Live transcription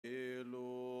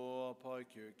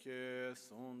kyuke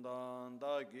sundan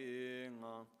dagi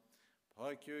nga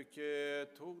pa kyuke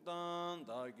tukdan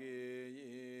dagi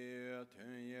ye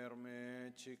tön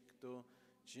yerme çıktı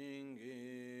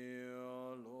jingi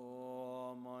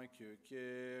lo ma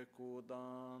kyuke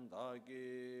kudan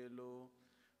dagi lo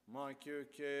ma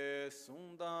kyuke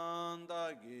sundan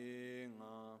dagi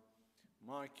nga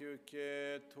ma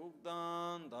kyuke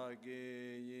tukdan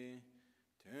dagi ye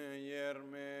tön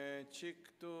yerme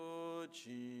çıktı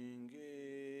jingi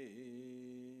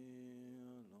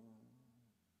lo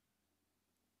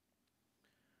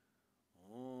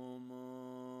Om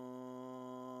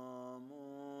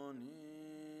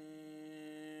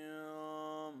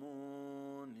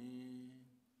Muni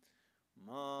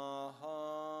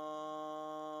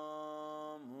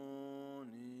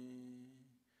Mahamuni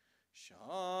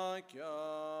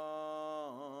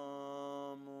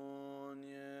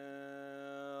Shakyamuni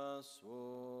Swaha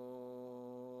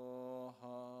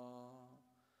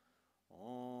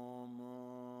Om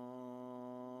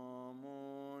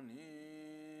Muni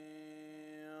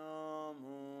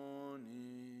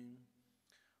Muni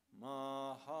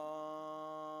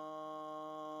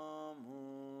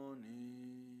Mahamuni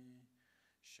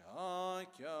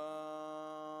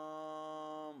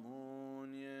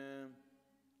Shakyamuni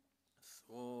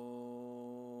Swaha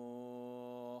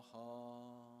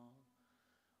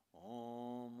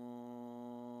Om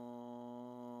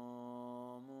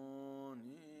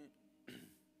Muni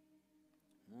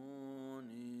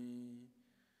Muni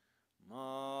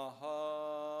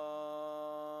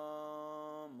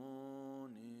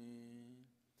Mahamuni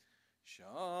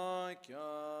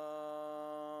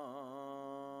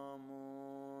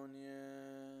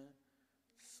Shakyamuni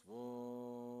Swaha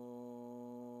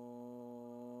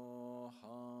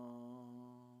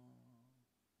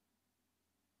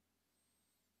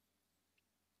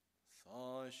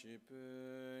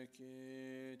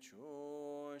Sashipeki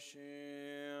Choshimeto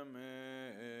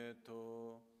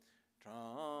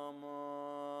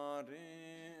Tramari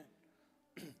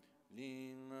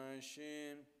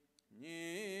Linashin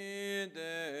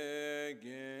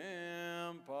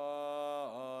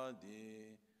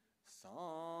Nidegempadi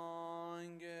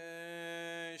Sange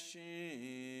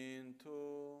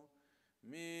Shinto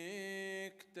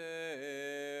Mikte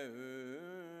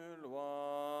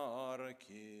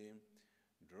Ulvarki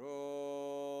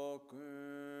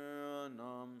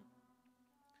Drokunam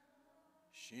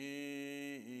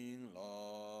Shin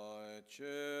La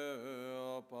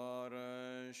Che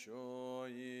Parasho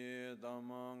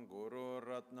Yedamang Guru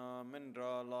Ratna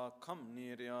Mendrala Kam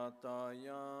Niryatayami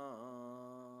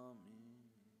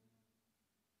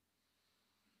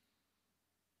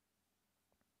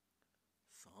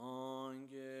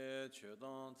Sangye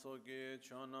Chedan Tsoge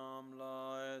Chanam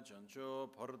La Chancho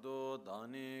Pardo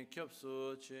Dani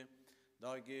Kyapsu Chi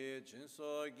Dagi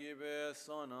Jinso Gibe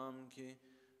Sonam Ki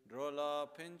Drola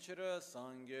Pinchira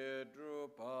Sangye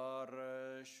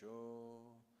Druparasho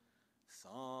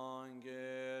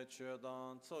Sangye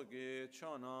Chedan Tsoge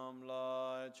Chanam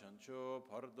La Chancho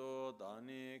Pardo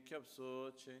Dani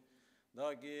Kyapsu Chi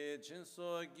Dagi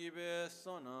Jinso Gibe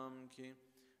Sonam Ki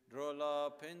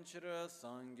Drola Pinchira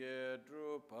Sangye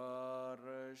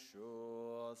Druparasho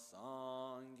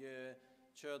Sangye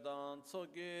Chedan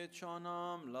Tsoge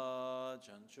Chanam La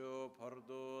Chancho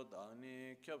Pardo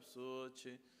Dani Kyapsu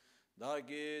Chi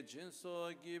Dagi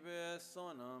Jinso Gibe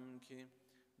Sonam Ki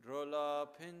Drola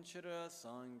Pinchira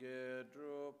Sangye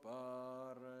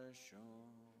Druparasho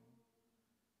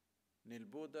In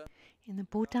the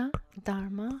Buddha,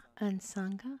 Dharma, and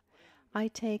Sangha, I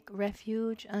take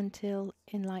refuge until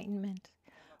enlightenment.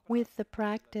 With the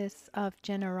practice of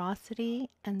generosity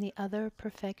and the other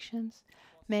perfections,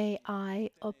 may I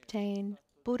obtain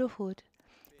Buddhahood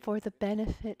for the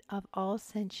benefit of all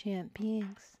sentient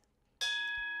beings.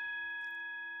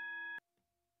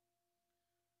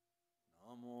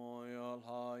 Namo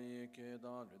Yalhaye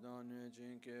Keda Ridane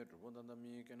Jinke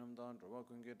Rubodandami Kenamdan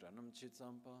Rubakunge Ranam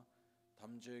Chitsampa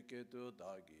Tamche Ketu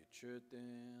Dagi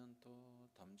Chutento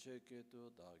Tamche Ketu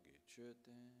Dagi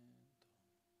Chutento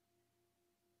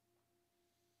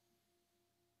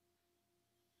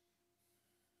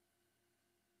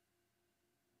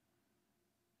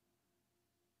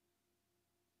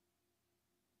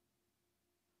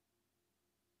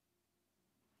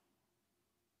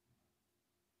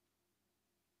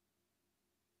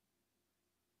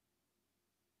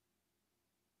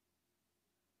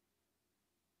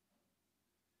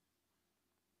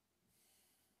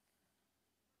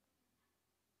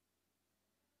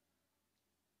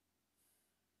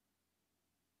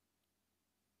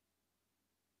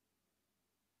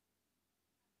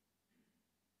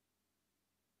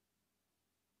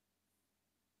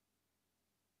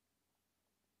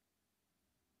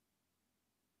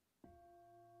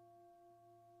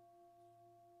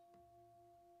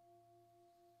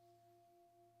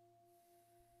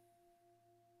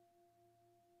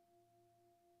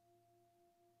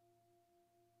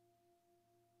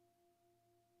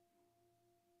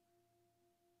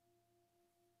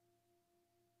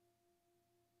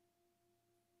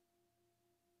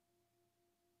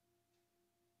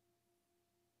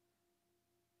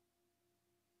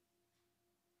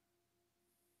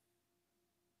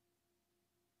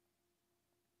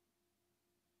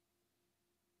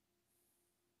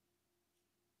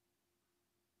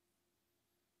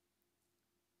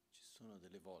sono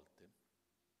delle volte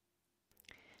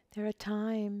There are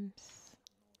times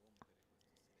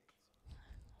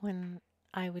when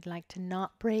I would like to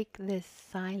not break this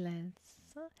silence.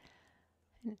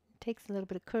 It takes a little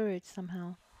bit of courage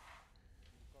somehow.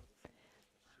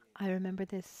 I remember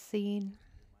this scene,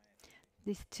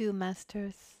 these two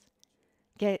masters,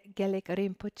 Gelik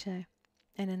Rinpoche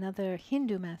and another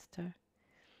Hindu master,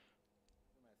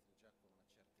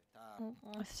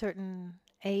 a certain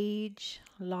age,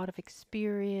 a lot of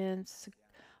experience,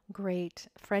 great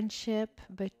friendship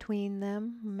between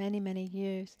them, many, many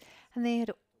years. And they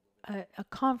had a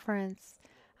conference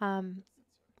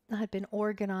had been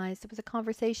organized. It was a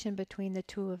conversation between the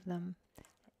two of them.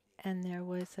 And there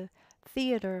was a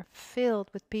theater filled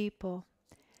with people.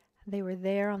 They were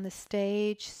there on the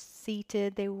stage,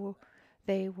 seated. They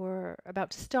were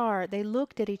about to start. They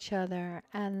looked at each other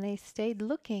and they stayed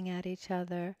looking at each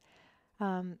other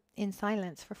in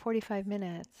silence for 45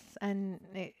 minutes. And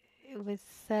it was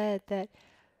said that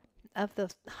of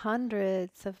the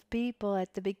hundreds of people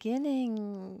at the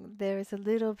beginning, there's a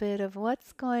little bit of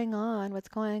what's going on.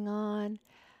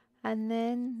 And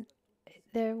then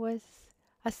there was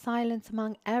a silence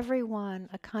among everyone,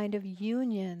 a kind of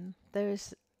union.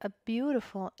 There's a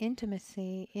beautiful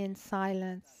intimacy in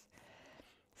silence.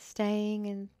 Staying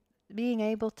and being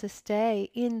able to stay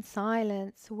in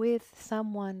silence with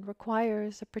someone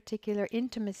requires a particular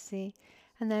intimacy.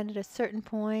 And then at a certain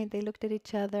point, they looked at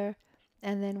each other,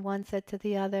 and then one said to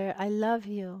the other, "I love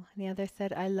you." And the other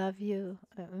said, "I love you."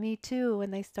 Me too.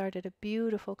 And they started a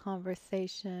beautiful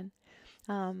conversation.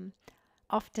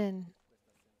 Often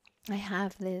I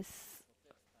have this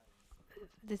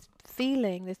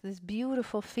feeling, this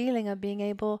beautiful feeling of being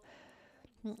able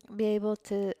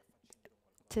to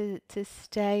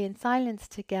stay in silence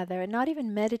together, and not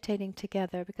even meditating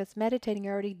together, because meditating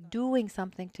you're already doing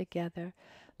something together,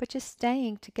 but just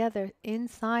staying together in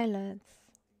silence.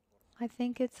 I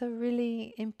think it's a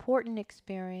really important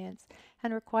experience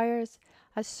and requires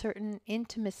a certain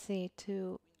intimacy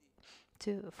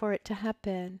for it to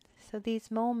happen. So these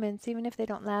moments, even if they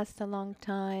don't last a long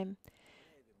time,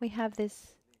 we have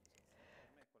this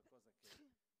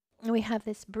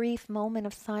brief moment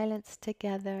of silence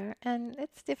together, and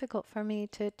it's difficult for me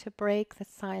to break the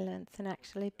silence and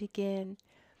actually begin.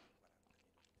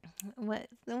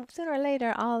 Sooner or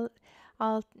later, I'll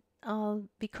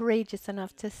be courageous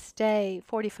enough to stay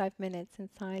 45 minutes in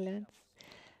silence.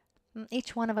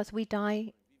 Each one of us, we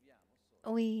die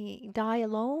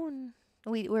alone.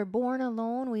 We're born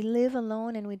alone, we live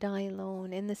alone, and we die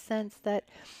alone, in the sense that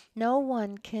no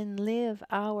one can live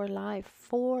our life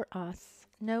for us.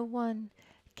 No one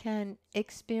can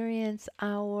experience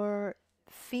our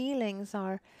feelings,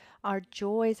 our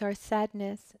joys, our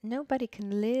sadness. Nobody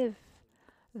can live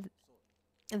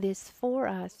this for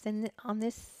us. And from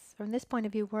this point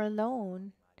of view, we're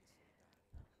alone.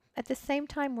 At the same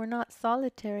time, we're not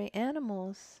solitary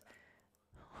animals.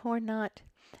 We're not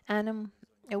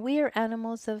we are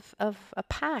animals of a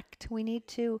pact. We need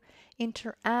to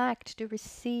interact, to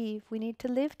receive. We need to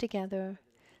live together.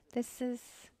 This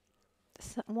is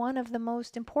one of the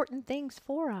most important things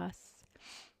for us.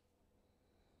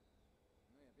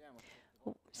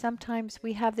 Sometimes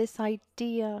we have this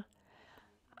idea,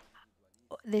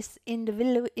 this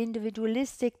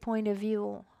individualistic point of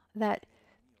view, that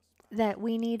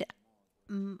we need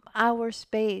our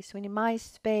space. We need my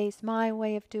space, my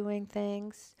way of doing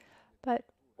things. But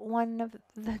one of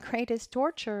the greatest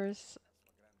tortures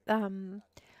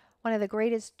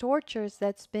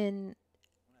that's been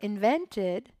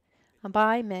invented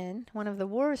by men, one of the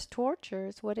worst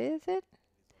tortures, what is it?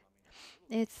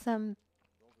 It's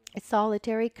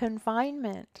solitary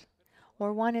confinement,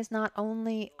 where one is not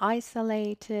only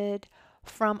isolated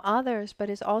from others, but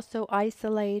is also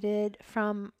isolated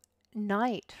from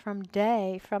night, from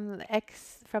day, from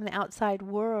the outside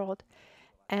world.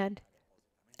 And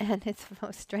it's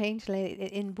strangely,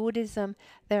 in Buddhism,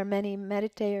 there are many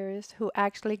meditators who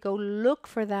actually go look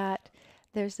for that.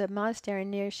 There's a monastery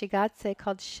near Shigatse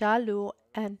called Shalu,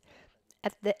 and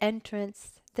at the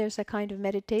entrance, there's a kind of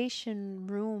meditation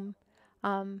room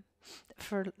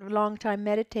for long-time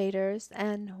meditators.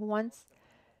 And once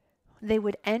they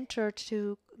would enter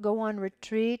to go on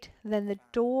retreat, then the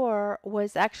door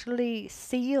was actually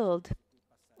sealed.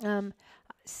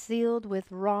 Sealed with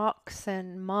rocks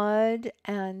and mud,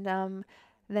 and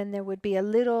then there would be a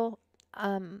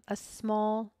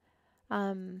small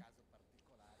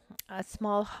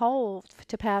hole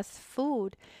to pass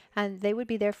food, and they would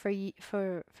be there for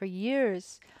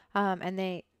years. And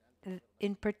they,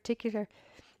 in particular,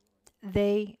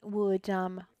 they would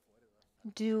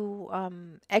do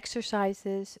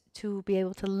exercises to be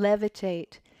able to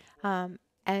levitate And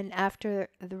after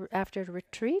the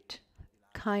retreat,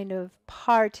 kind of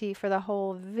party for the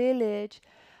whole village.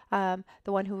 The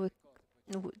one who was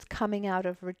coming out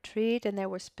of retreat, and there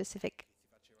were specific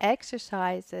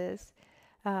exercises.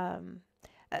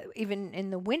 Even in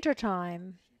the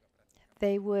wintertime,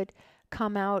 they would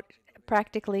come out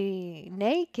practically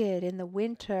naked in the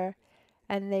winter,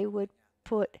 and they would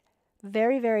put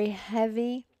very, very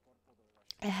heavy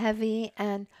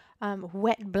and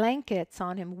wet blankets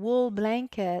on him, wool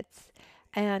blankets,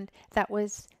 and that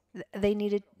was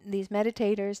these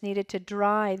meditators needed to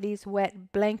dry these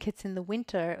wet blankets in the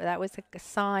winter. That was a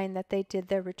sign that they did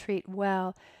their retreat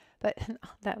well. But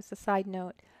that was a side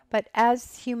note. But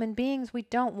as human beings, we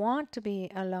don't want to be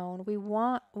alone.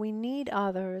 We need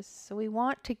others. We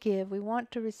want to give. We want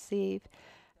to receive.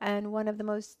 And one of the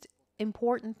most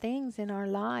important things in our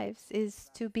lives is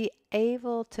to be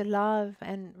able to love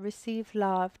and receive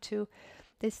love, to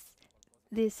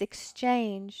this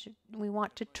exchange. We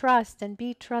want to trust and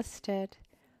be trusted.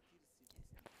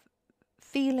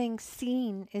 Feeling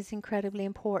seen is incredibly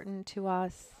important to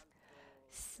us.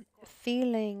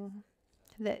 Feeling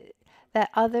that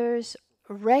others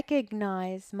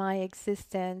recognize my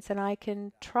existence and I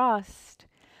can trust.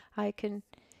 And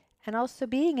also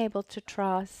being able to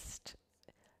trust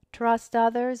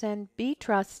others and be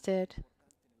trusted.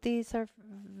 These are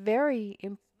very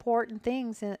important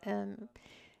things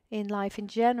in life in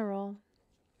general.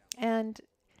 And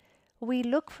we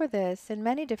look for this in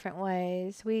many different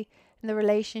ways. In the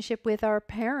relationship with our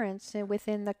parents and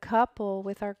within the couple,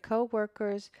 with our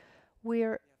co-workers,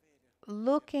 we're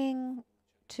looking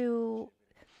to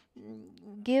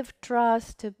give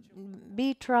trust, to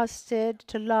be trusted,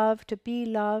 to love, to be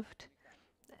loved.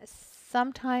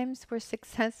 Sometimes we're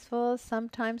successful,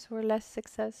 sometimes we're less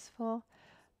successful,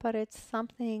 but it's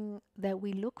something that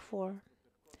we look for.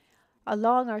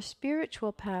 Along our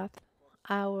spiritual path,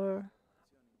 our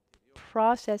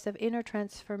process of inner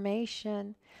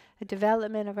transformation, the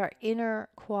development of our inner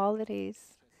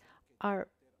qualities, our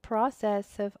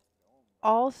process of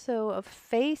also of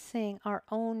facing our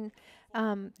own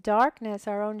darkness,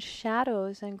 our own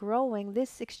shadows and growing,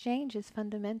 this exchange is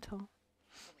fundamental.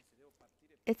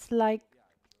 It's like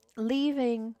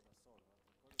leaving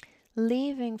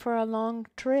for a long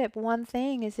trip. One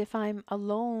thing is if I'm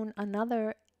alone,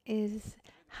 another is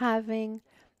having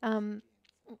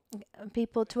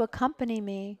people to accompany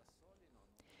me.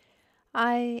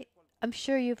 I'm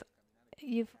sure you've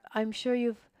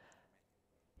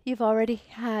already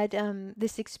had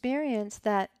this experience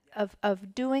that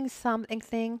of doing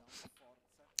something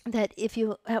that if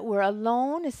you were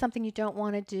alone is something you don't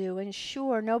want to do. And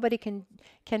sure, nobody can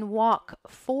walk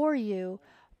for you,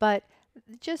 but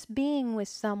just being with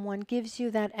someone gives you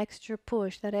that extra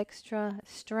push, that extra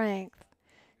strength.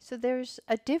 So there's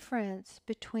a difference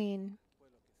between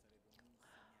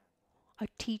a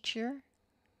teacher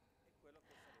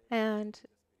and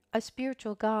a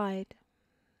spiritual guide.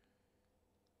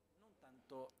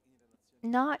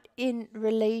 Not in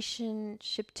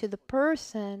relationship to the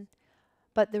person,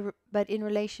 but in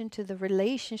relation to the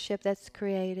relationship that's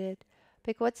created.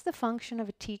 Because what's the function of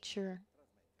a teacher?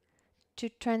 To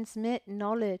transmit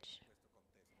knowledge.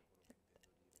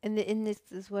 And this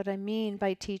is what I mean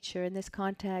by teacher in this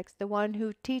context. The one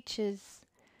who teaches,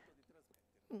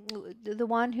 the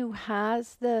one who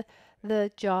has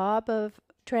the job of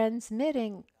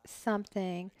transmitting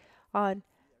something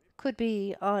could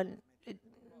be on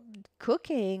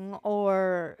cooking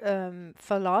or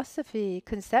philosophy,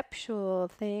 conceptual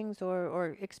things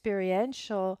or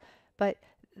experiential, but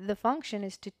the function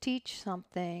is to teach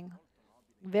something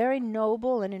very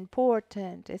noble and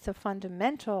important. It's a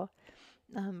fundamental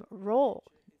role.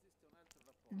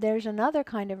 There's another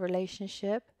kind of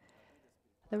relationship,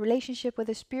 the relationship with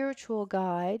a spiritual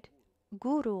guide,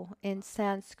 guru in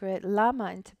Sanskrit,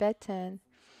 lama in Tibetan.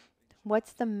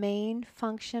 What's the main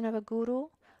function of a guru?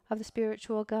 Of the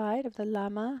spiritual guide, of the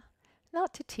Lama?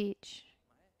 Not to teach,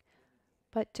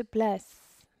 but to bless.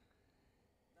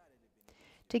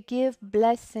 To give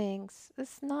blessings.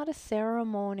 It's not a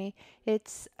ceremony.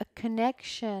 It's a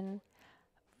connection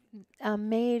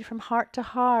made from heart to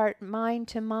heart, mind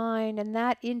to mind, and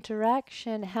that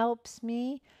interaction helps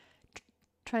me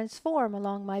transform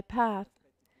along my path.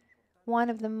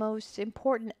 One of the most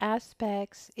important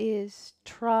aspects is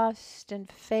trust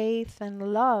and faith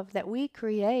and love that we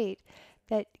create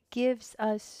that gives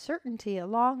us certainty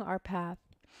along our path.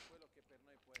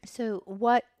 So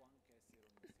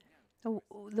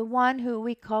the one who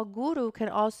we call guru can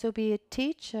also be a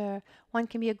teacher. One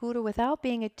can be a guru without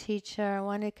being a teacher.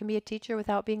 One can be a teacher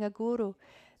without being a guru.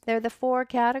 They're the four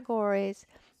categories.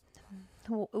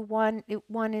 one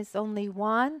is only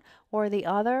one or the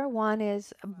other. One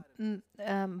is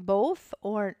both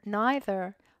or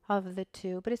neither of the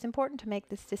two. But it's important to make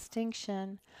this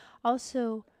distinction.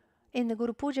 Also, in the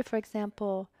Guru Puja, for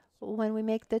example, when we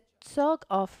make the tsog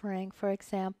offering, for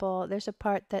example, there's a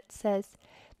part that says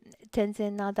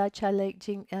Tenzin nada chale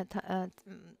jing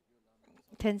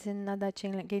Tenzin nada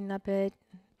ching ginnabe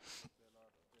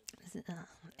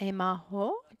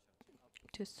emaho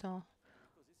to so.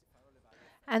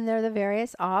 And there are the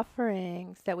various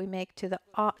offerings that we make to the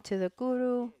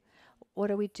Guru.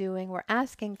 What are we doing? We're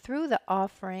asking through the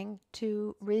offering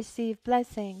to receive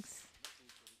blessings.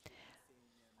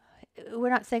 We're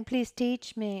not saying, please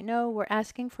teach me. No, we're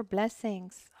asking for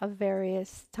blessings of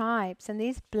various types. And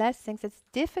these blessings, it's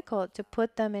difficult to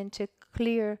put them into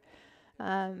clear,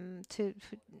 to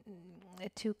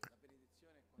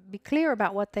be clear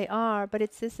about what they are. But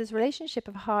it's this relationship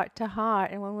of heart to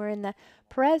heart. And when we're in the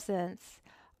presence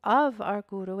of our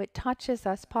Guru, it touches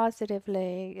us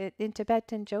positively. In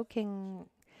Tibetan,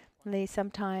 jokingly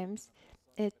sometimes,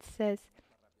 it says,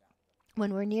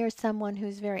 when we're near someone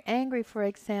who's very angry, for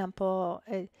example,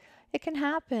 it can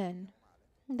happen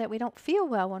that we don't feel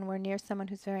well when we're near someone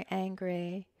who's very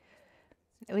angry.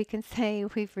 We can say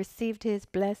we've received his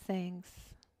blessings.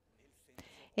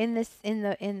 In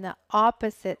the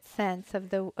opposite sense of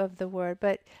the word,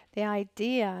 but the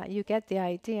idea, you get the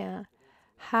idea.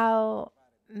 How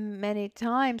many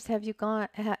times have you gone?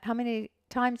 How many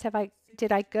times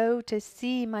did I go to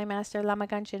see my master Lama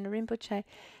Michel Rinpoche,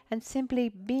 and simply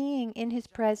being in his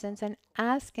presence and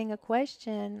asking a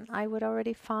question, I would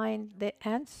already find the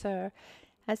answer,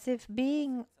 as if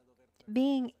being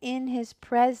in his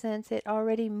presence, it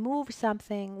already moves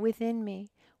something within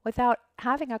me without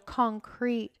having a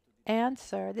concrete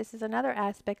answer. This is another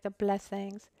aspect of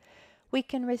blessings. We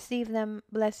can receive them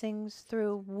blessings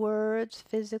through words,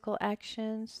 physical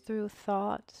actions, through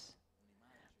thoughts,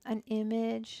 an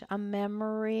image, a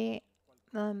memory,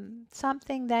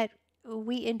 something that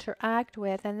we interact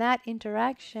with, and that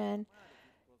interaction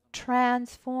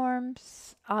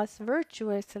transforms us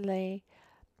virtuously,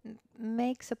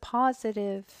 creates a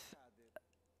positive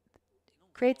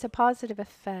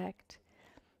effect.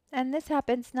 And this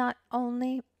happens not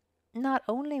only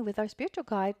with our spiritual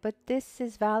guide, but this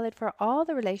is valid for all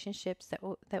the relationships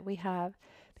that we have.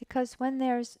 Because when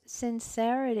there's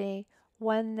sincerity,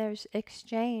 when there's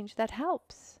exchange, that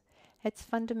helps. It's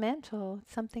fundamental.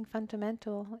 It's something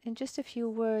fundamental. In just a few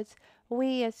words,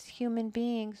 we as human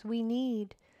beings, we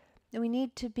need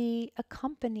to be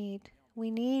accompanied. We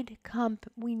need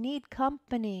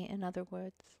company, in other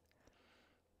words.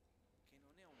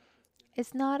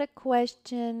 It's not a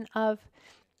question of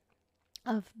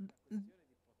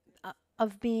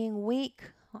being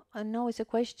weak. No, it's a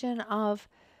question of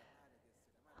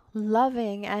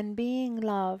loving and being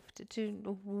loved,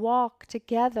 to walk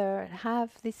together,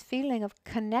 have this feeling of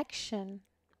connection.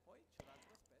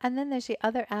 And then there's the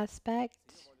other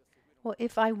aspect. Well,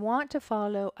 if I want to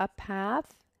follow a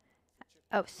path,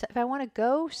 if I want to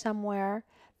go somewhere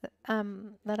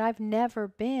that I've never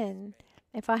been,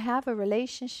 if I have a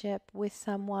relationship with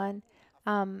someone,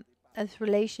 a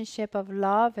relationship of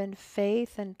love and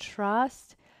faith and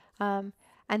trust,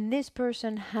 and this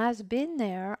person has been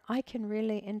there, I can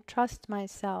really entrust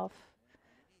myself.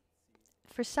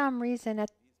 For some reason,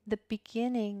 at the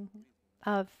beginning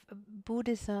of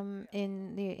Buddhism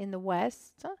in the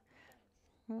West,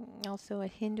 also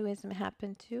Hinduism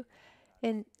happened too,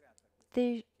 and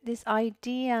this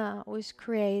idea was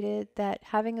created that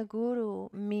having a guru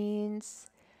means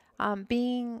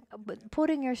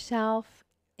putting yourself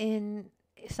in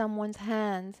someone's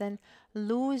hands and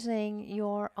losing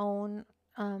your own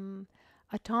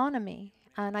autonomy.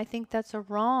 And I think that's a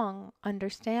wrong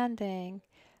understanding.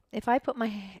 If I put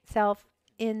myself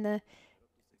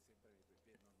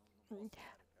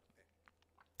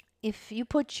if you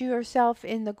put yourself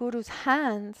in the guru's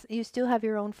hands, you still have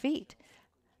your own feet.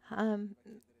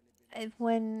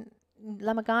 When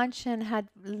Lama Ganchen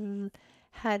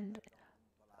had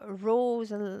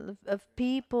rows of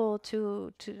people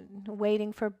to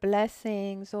waiting for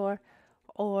blessings, or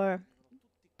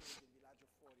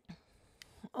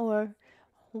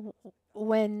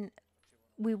when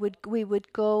we would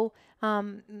go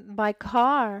by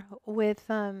car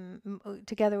with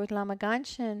together with Lama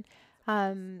Ganchen,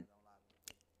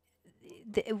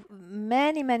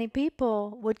 many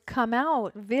people would come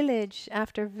out, village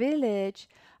after village.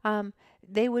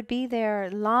 They would be there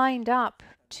lined up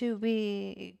to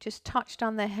be just touched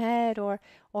on the head, or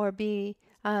be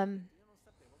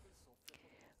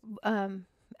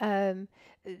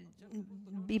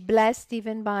blessed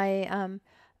even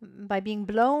by being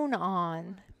blown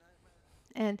on.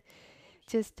 and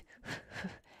just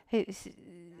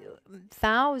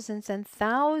thousands and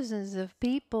thousands of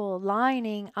people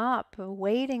lining up,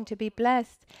 waiting to be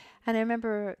blessed. And I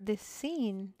remember this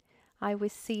scene. I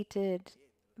was seated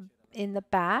in the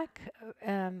back,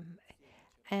 and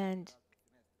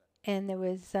there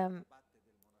was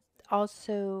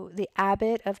also the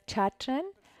abbot of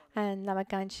Chatran, and Lama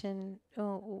Ganchen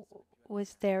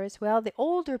was there as well. The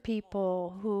older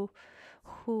people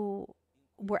who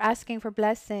were asking for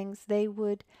blessings, they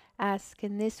would ask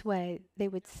in this way. They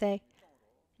would say,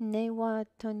 Newa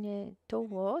tonye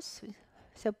tovos.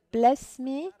 So bless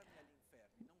me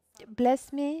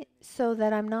so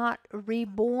that I'm not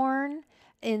reborn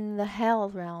in the hell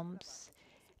realms.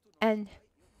 And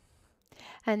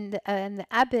the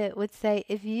abbot would say,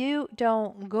 if you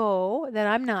don't go, then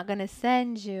I'm not going to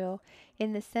send you.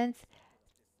 In the sense,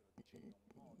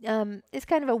 it's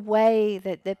kind of a way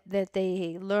that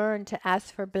they learn to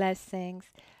ask for blessings.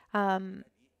 And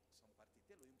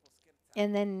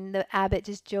then the abbot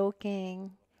just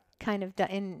joking, kind of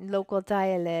in local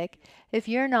dialect, if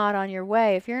you're not on your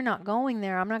way, if you're not going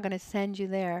there, I'm not going to send you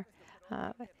there.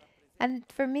 And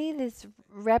for me, this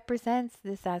represents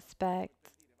this aspect,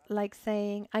 like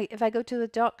saying, if I go to the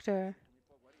doctor,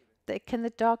 can the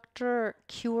doctor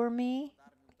cure me?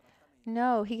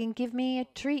 No, he can give me a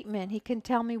treatment. He can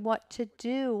tell me what to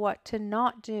do, what to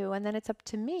not do, and then it's up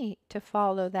to me to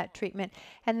follow that treatment.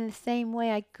 And in the same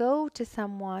way, I go to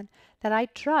someone that I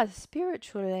trust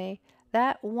spiritually,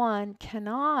 that one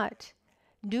cannot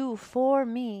do for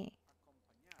me.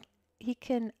 He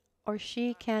can or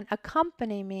she can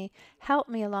accompany me, help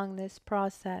me along this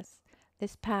process,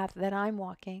 this path that I'm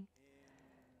walking.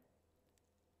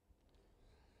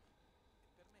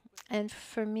 And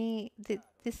for me, this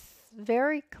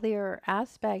very clear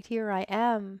aspect, here I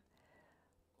am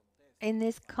in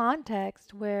this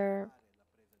context where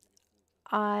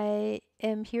I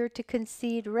am here to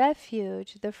concede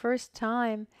refuge. The first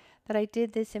time that I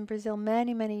did this in Brazil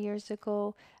many, many years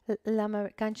ago,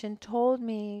 Lama Ganchen told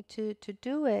me to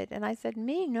do it. And I said,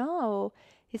 me, no.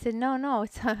 He said, no,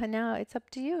 it's now it's up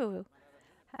to you.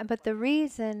 But the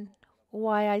reason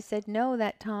why I said no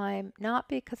that time, not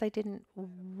because I didn't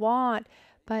want,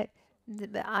 but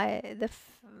I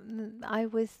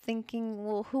was thinking,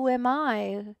 well, who am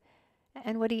I?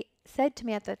 And what he said to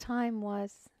me at the time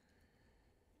was,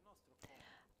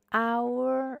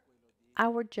 our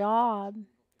job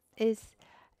is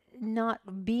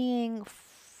not being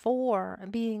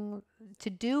to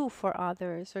do for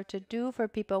others or to do for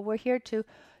people. We're here to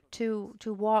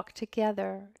walk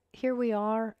together. Here we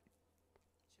are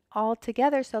all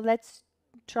together, so let's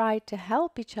try to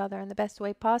help each other in the best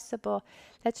way possible.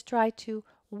 Let's try to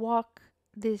walk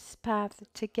this path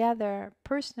together,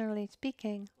 personally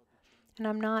speaking. And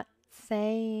I'm not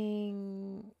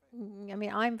saying, I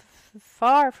mean, I'm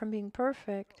far from being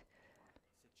perfect.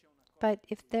 But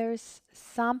if there's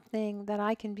something that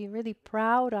I can be really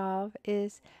proud of,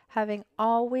 is having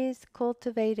always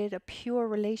cultivated a pure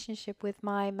relationship with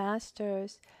my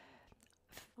masters.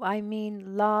 I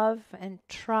mean love and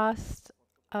trust,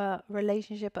 a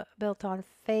relationship built on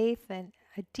faith and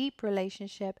a deep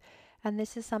relationship. And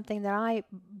this is something that I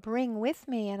bring with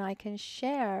me and I can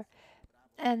share.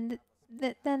 And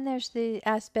then there's the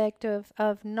aspect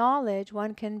of knowledge.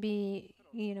 One can be,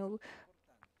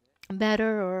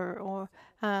 better or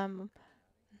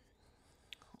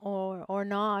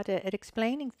not at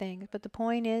explaining things. But the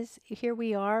point is, here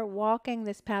we are walking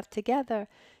this path together.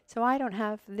 So I don't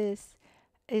have this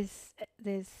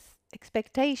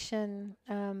expectation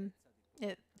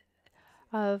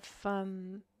of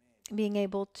being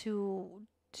able to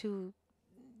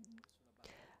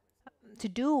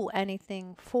do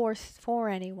anything for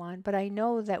anyone. But I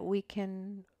know that we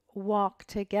can walk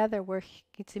together.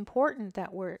 It's important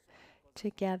that we're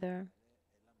together.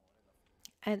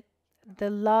 And the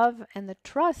love and the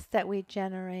trust that we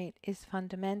generate is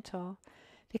fundamental,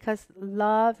 because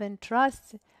love and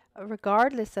trust,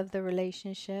 regardless of the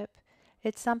relationship,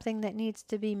 it's something that needs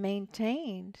to be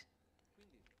maintained.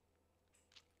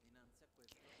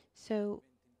 So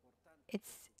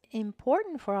it's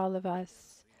important for all of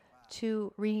us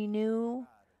to renew,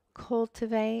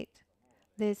 cultivate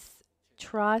this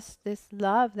trust, this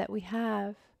love that we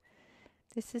have.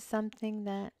 This is something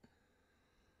that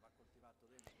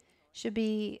should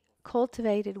be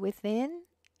cultivated within,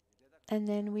 and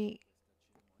then we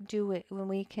do it when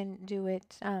we can do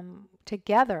it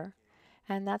together.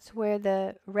 And that's where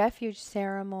the refuge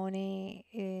ceremony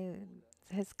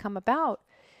has come about.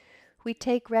 We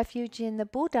take refuge in the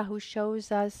Buddha, who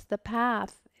shows us the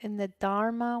path, in the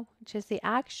Dharma, which is the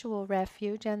actual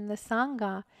refuge, and the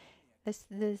Sangha,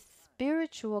 the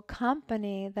spiritual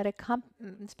company that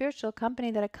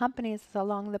accompanies us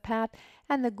along the path,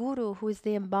 and the Guru, who is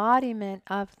the embodiment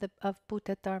of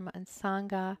Buddha Dharma and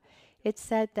Sangha. It's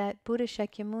said that Buddha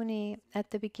Shakyamuni,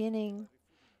 at the beginning,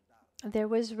 there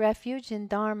was refuge in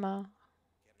Dharma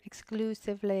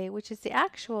exclusively, which is the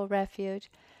actual refuge,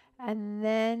 and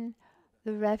then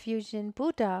the refuge in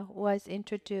Buddha was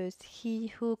introduced.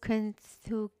 He who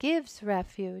gives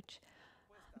refuge,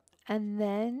 and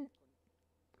then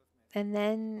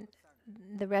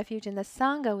the refuge in the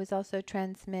Sangha was also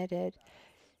transmitted.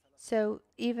 So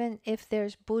even if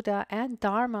there's Buddha and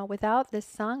Dharma, without the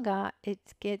Sangha, it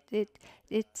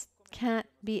can't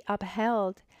be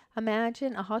upheld.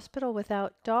 Imagine a hospital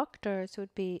without doctors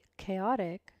would be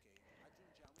chaotic.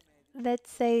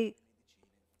 Let's say,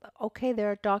 okay,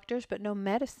 there are doctors, but no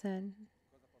medicine.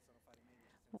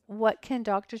 What can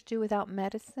doctors do without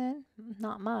medicine?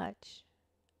 Not much.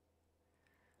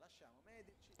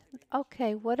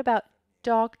 Okay, what about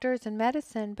doctors and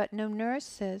medicine, but no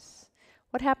nurses?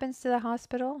 What happens to the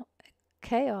hospital?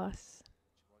 Chaos.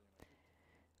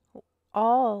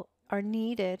 All are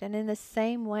needed, and in the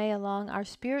same way, along our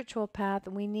spiritual path,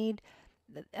 we need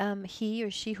he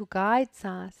or she who guides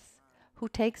us, who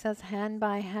takes us hand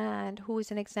by hand, who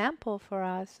is an example for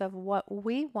us of what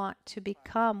we want to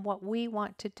become, what we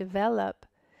want to develop.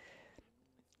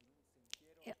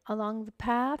 Along the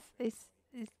path,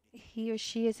 he or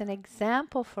she is an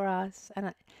example for us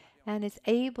and is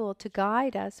able to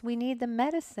guide us. We need the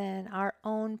medicine, our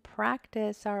own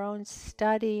practice, our own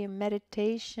study,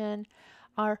 meditation,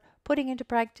 our putting into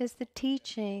practice the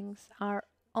teachings, our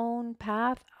own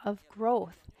path of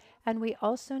growth. And we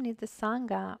also need the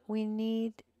Sangha. We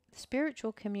need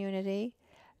spiritual community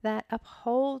that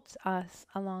upholds us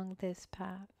along this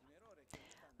path.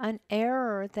 An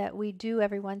error that we do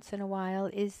every once in a while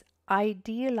is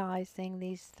idealizing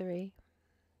these three.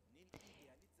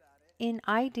 In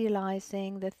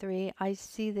idealizing the three, I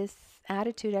see this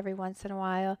attitude every once in a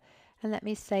while, and let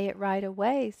me say it right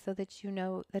away so that you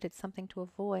know that it's something to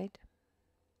avoid.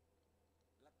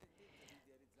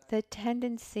 The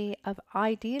tendency of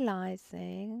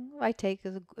idealizing, I take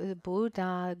the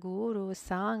Buddha, Guru,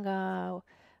 Sangha,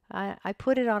 I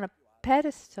put it on a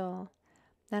pedestal.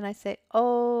 Then I say,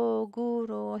 oh,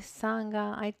 Guru,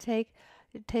 Sangha, I take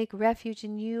refuge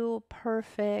in you,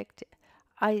 perfect.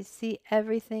 I see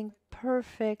everything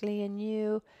perfectly in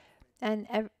you.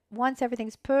 And once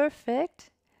everything's perfect,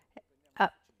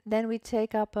 then we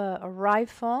take up a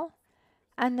rifle,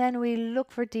 and then we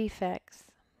look for defects.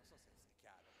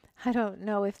 I don't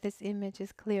know if this image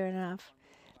is clear enough.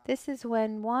 This is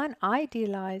when one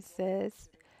idealizes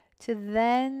to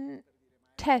then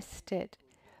test it.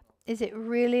 Is it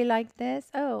really like this?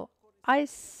 Oh, I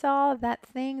saw that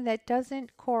thing that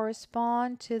doesn't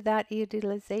correspond to that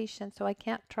idealization, so I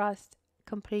can't trust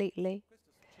completely.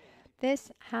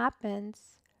 This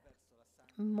happens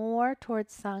more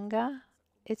towards Sangha.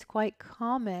 It's quite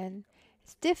common.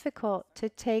 It's difficult to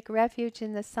take refuge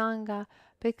in the Sangha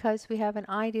because we have an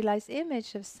idealized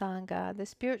image of Sangha. The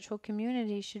spiritual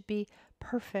community should be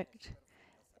perfect.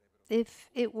 If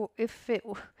it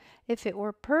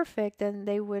were perfect, then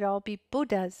they would all be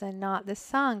Buddhas and not the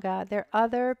Sangha. There are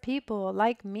other people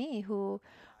like me who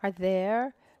are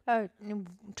there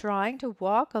trying to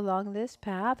walk along this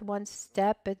path one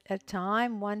step at a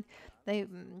time. One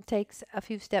takes a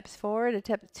few steps forward,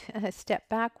 a step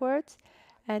backwards,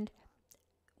 and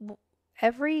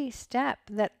every step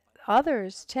that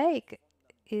others take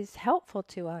is helpful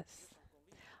to us.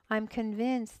 I'm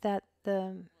convinced that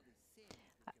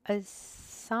a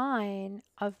sign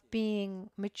of being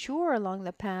mature along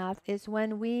the path is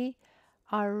when we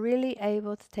are really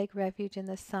able to take refuge in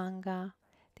the Sangha.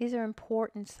 These are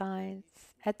important signs.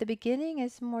 At the beginning,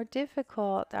 it's more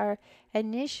difficult. Our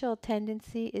initial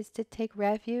tendency is to take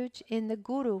refuge in the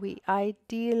Guru. We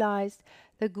idealize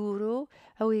the Guru.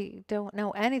 We don't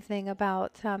know anything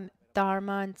about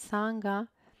Dharma and Sangha.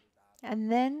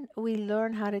 And then we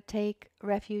learn how to take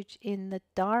refuge in the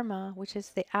Dharma, which is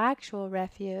the actual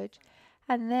refuge,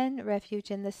 and then refuge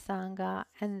in the Sangha.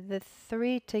 And the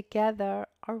three together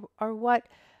are what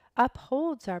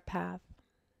upholds our path.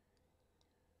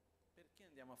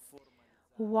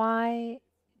 Why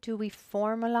do we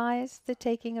formalize the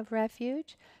taking of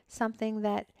refuge? Something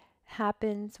that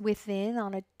happens within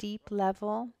on a deep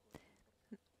level.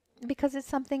 Because it's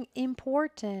something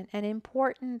important, and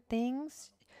important things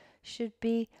should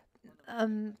be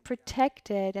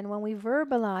protected. And when we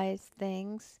verbalize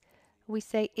things, we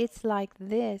say it's like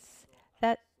this.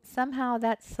 That somehow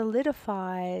that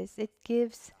solidifies. It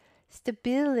gives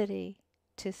stability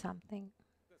to something.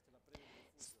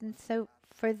 And so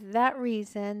for that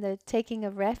reason, the taking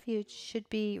of refuge should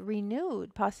be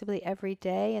renewed, possibly every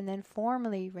day, and then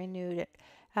formally renewed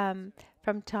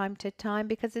from time to time,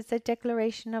 because it's a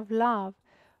declaration of love.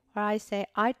 Where I say,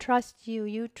 I trust you,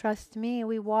 you trust me,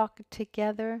 we walk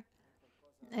together.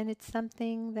 And it's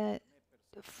something that,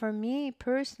 for me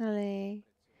personally,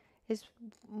 is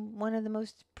one of the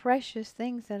most precious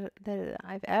things that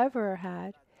I've ever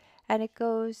had. And it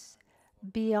goes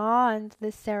beyond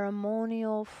the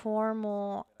ceremonial,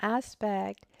 formal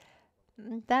aspect.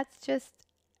 That's just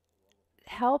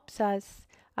helps us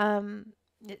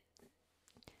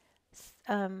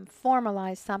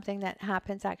formalize something that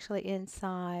happens actually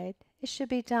inside. It should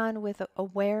be done with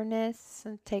awareness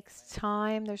and takes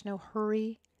time. There's no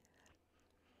hurry.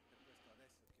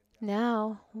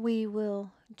 Now we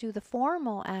will do the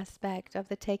formal aspect of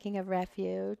the taking of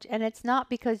refuge. And it's not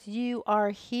because you are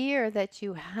here that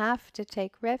you have to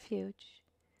take refuge.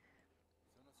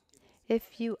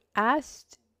 If you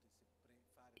ask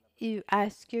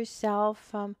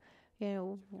yourself,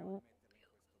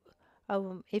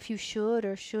 if you should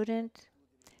or shouldn't.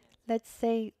 Let's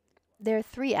say there are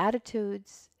three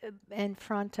attitudes in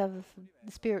front of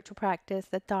the spiritual practice,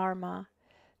 the Dharma.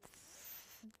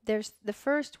 There's the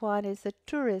first one is the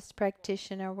tourist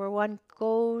practitioner, where one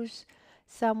goes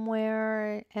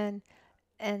somewhere and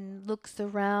looks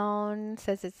around,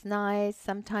 says it's nice,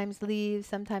 sometimes leaves,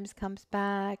 sometimes comes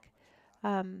back.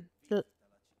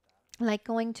 Like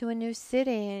going to a new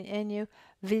city and you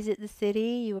visit the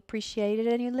city, you appreciate it,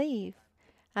 and you leave.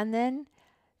 And then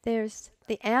there's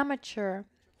the amateur.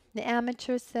 The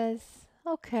amateur says,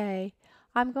 "Okay,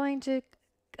 I'm going to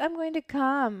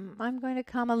come. I'm going to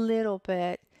come a little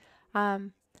bit.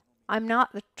 I'm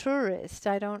not the tourist.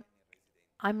 I'm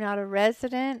not a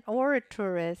resident or a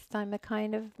tourist. I'm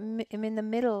I'm in the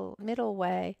middle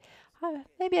way.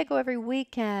 Maybe I go every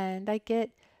weekend. I get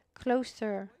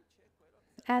closer."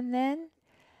 And then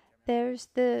there's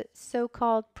the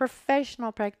so-called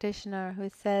professional practitioner who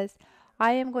says,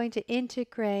 I am going to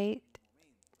integrate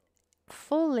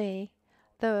fully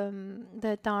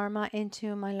the Dharma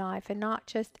into my life, and not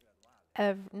just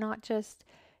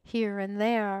here and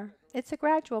there. It's a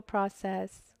gradual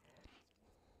process.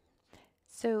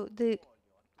 So the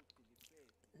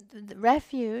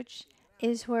refuge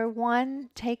is where one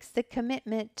takes the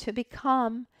commitment to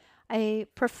become a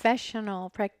professional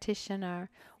practitioner.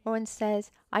 One says,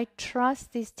 I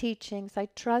trust these teachings, I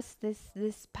trust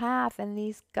this path and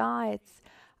these guides,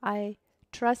 I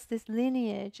trust this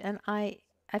lineage, and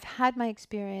I've had my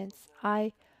experience.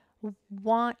 I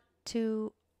want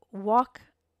to walk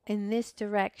in this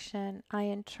direction. I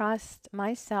entrust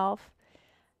myself.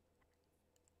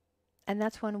 And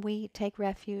that's when we take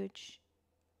refuge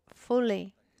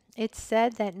fully. It's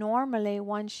said that normally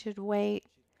one should wait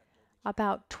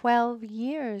about 12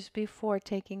 years before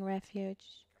taking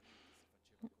refuge.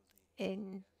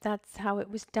 And that's how it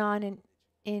was done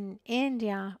in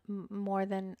India more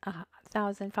than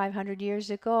 1,500 years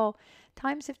ago.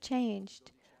 Times have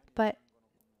changed, but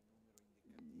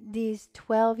these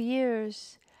 12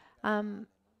 years are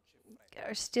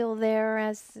still there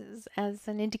as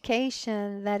an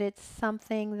indication that it's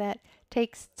something that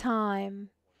takes time.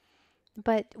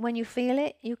 But when you feel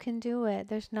it, you can do it.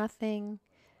 There's nothing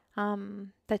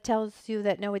that tells you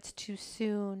that, no, it's too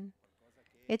soon.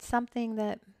 It's something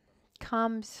that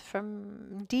comes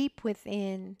from deep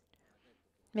within,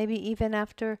 maybe even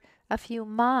after a few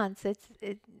months.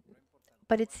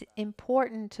 But it's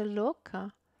important to look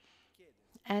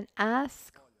and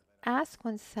ask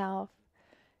oneself,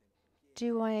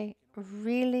 do I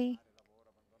really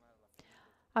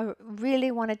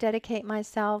want to dedicate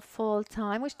myself full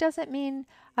time, which doesn't mean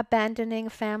abandoning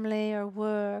family or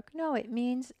work. No, it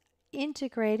means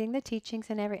integrating the teachings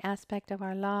in every aspect of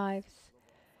our lives.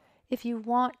 If you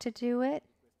want to do it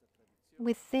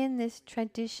within this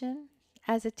tradition,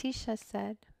 as Atisha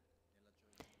said,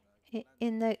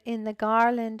 in the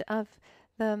garland of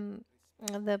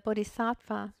the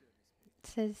Bodhisattva, it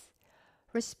says,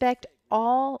 respect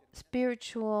all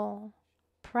spiritual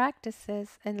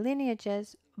practices and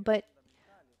lineages, but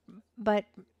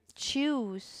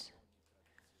choose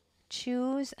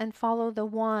and follow the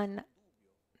one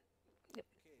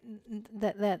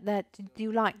that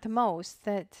you like the most,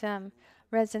 that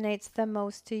resonates the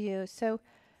most to you. So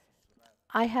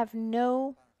I have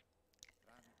no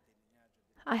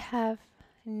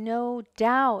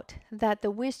doubt that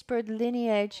the whispered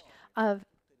lineage of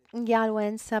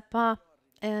Gyaltsen Sapa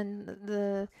and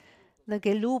the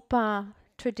Gelupa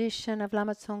tradition of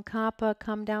Lama Tsongkhapa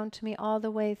come down to me all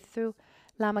the way through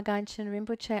Lama Gangchen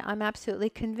Rinpoche. I'm absolutely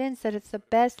convinced that it's the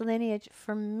best lineage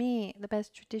for me, the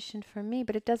best tradition for me,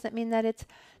 but it doesn't mean that it's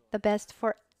the best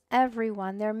for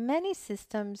everyone. There are many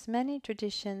systems, many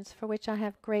traditions for which I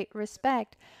have great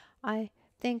respect. I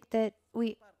think that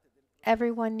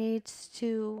everyone needs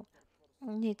to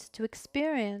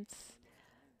experience.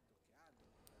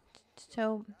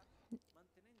 So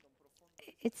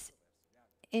it's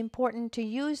important to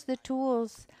use the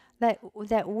tools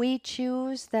that we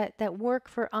choose that work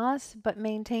for us, but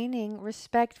maintaining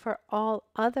respect for all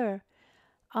other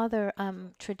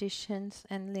traditions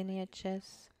and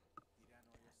lineages.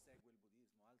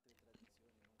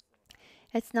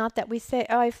 It's not that we say,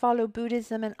 oh, I follow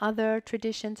Buddhism and other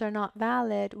traditions are not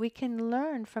valid. We can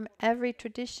learn from every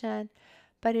tradition,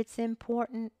 but it's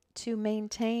important to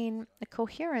maintain a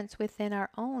coherence within our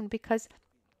own, because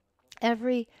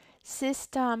every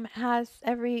tradition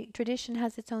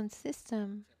has its own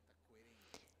system,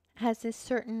 has this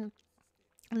certain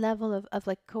level of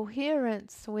like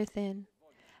coherence within.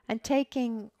 And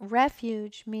taking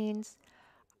refuge means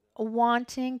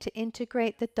wanting to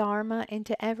integrate the Dharma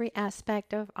into every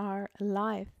aspect of our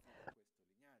life.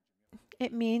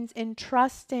 It means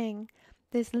entrusting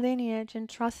this lineage and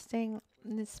trusting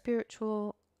the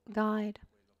spiritual guide.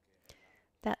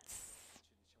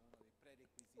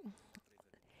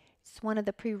 It's one of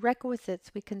the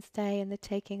prerequisites we can stay in the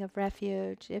taking of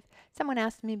refuge. If someone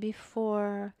asked me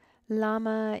before,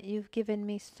 Lama, you've given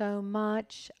me so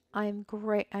much.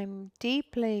 I'm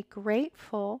deeply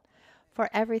grateful for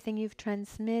everything you've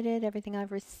transmitted, everything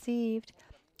I've received.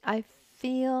 I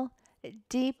feel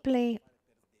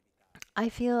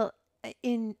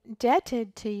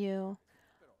indebted to you.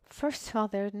 First of all,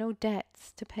 there are no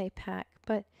debts to pay back,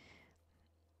 but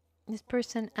this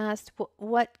person asked,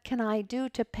 what can I do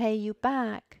to pay you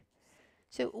back?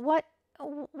 So what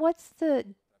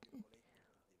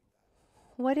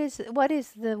is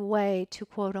the way to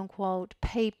quote unquote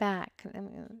pay back? I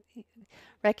mean,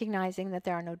 recognizing that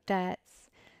there are no debts.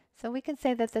 So we can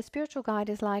say that the spiritual guide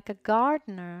is like a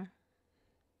gardener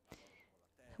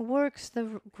who works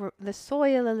the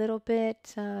soil a little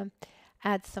bit,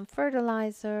 adds some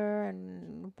fertilizer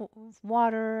and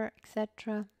water,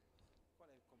 etc.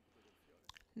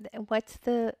 What's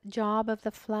the job of the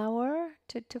flower?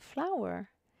 To flower,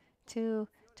 to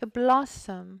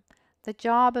blossom. The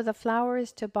job of the flower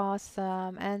is to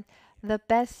blossom, and the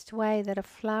best way that a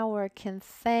flower can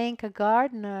thank a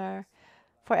gardener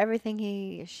for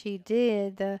everything she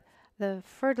did, the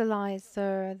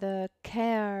fertilizer, the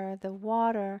care, the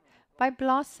water, by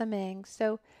blossoming.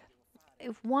 So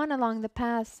if one along the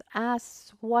path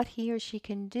asks what he or she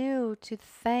can do to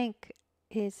thank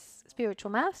his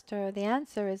spiritual master, the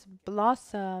answer is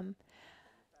blossom.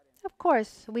 Of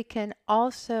course, we can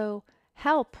also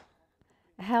help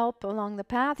along the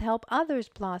path, help others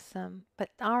blossom, but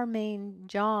our main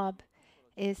job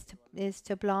is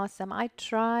to blossom. I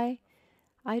try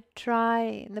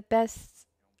in the best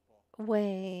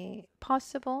way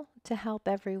possible to help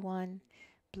everyone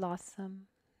blossom.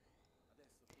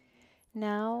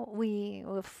 Now we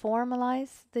will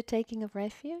formalize the taking of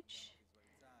refuge.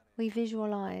 We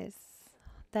visualize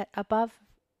that above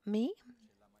me,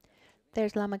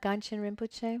 there's Lama Ganchen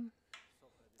Rinpoche.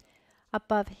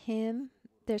 Above him,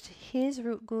 there's his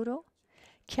root guru,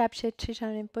 Kyabshe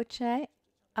Trijang Rinpoche.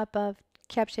 Above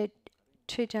Kyabshe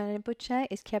Trijang Rinpoche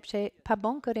is Kyabshe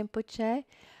Pabonka Rinpoche,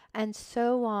 and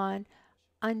so on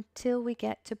until we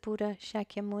get to Buddha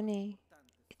Shakyamuni.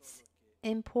 It's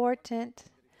important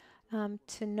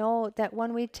to know that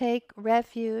when we take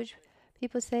refuge,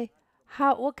 people say,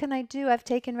 what can I do? I've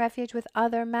taken refuge with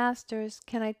other masters.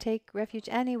 Can I take refuge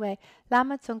anyway?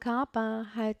 Lama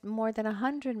Tsongkhapa had more than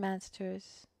 100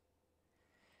 masters.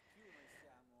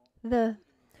 The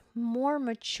more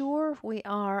mature we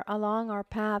are along our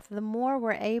path, the more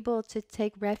we're able to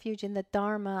take refuge in the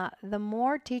Dharma. The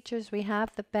more teachers we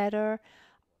have, the better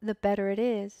it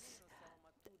is.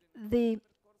 The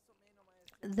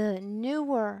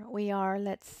newer we are,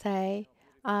 let's say,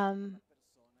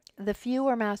 the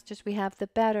fewer masters we have, the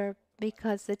better,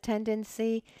 because the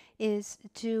tendency is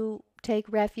to take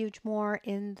refuge more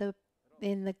in the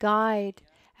guide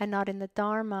and not in the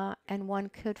Dharma, and one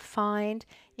could find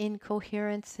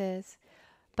incoherences.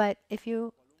 But if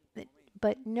you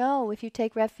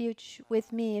take refuge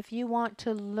with me, if you want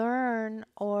to learn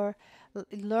or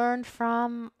learn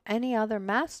from any other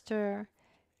master,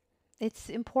 it's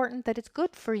important that it's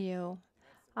good for you.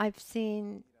 I've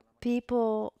seen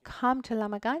people come to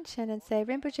Lama Ganchen and say,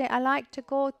 Rinpoche, I like to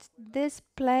go to this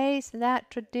place,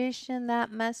 that tradition,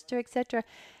 that master, etc.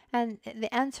 And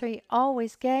the answer he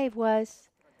always gave was,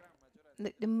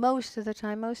 most of the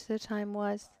time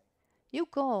was, you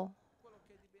go.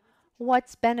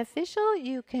 What's beneficial,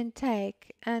 you can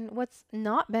take. And what's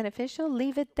not beneficial,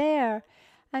 leave it there.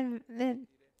 And then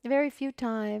very few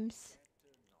times,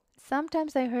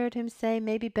 sometimes I heard him say,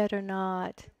 maybe better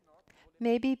not.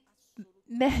 Maybe,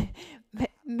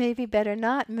 maybe better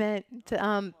not meant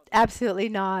absolutely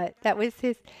not. That was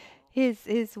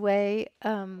his way.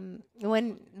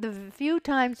 When the few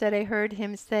times that I heard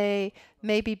him say,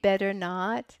 maybe better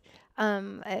not,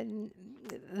 and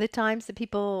the times that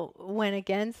people went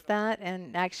against that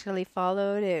and actually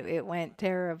followed it, it went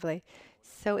terribly.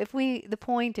 So the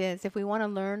point is, if we want to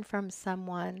learn from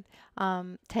someone,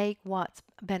 take what's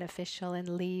beneficial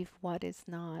and leave what is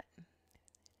not.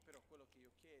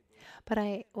 But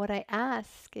what I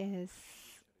ask is,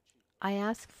 I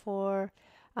ask for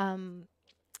um,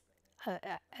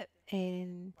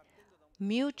 a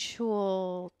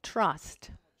mutual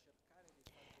trust,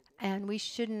 and we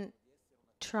shouldn't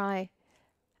try.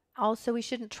 Also, we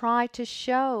shouldn't try to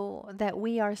show that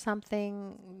we are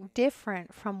something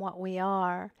different from what we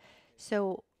are.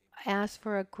 So, ask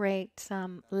for a great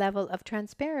level of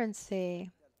transparency.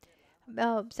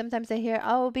 Sometimes I hear,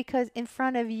 "Oh, because in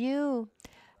front of you,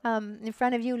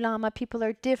 Lama, people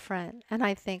are different," and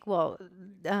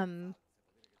um,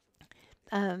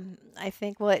 I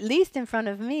think, well, at least in front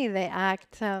of me, they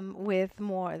act with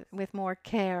more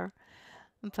care.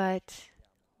 But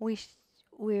we sh-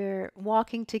 we're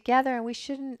walking together, and we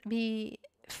shouldn't be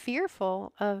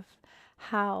fearful of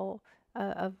how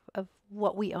of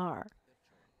what we are.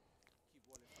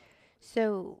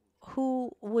 So,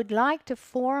 who would like to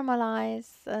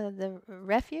formalize the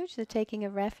refuge, the taking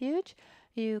of refuge?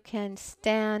 You can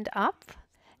stand up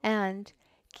and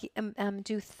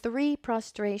do 3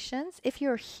 prostrations. If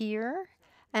you're here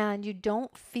and you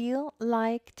don't feel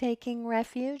like taking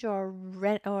refuge or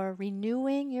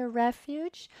renewing your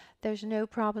refuge, there's no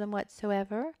problem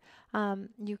whatsoever.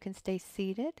 You can stay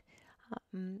seated.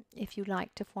 If you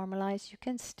like to formalize, you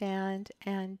can stand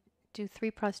and do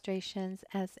 3 prostrations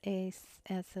as a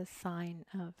sign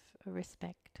of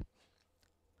respect.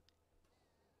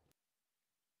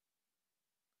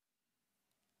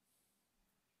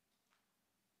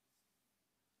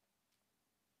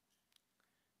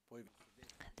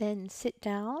 Then sit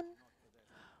down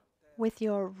with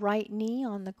your right knee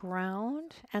on the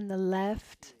ground and the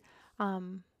left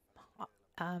um,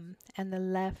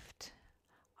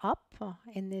 up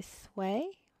in this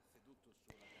way.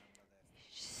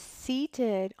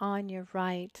 Seated on your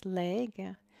right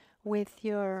leg with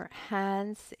your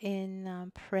hands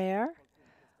in prayer.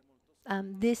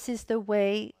 This is the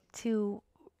way to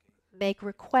make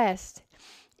request.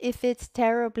 If it's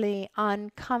terribly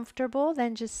uncomfortable,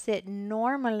 then just sit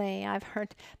normally. I've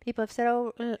heard people have said,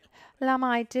 "Oh, Lama,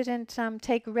 I didn't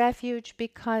take refuge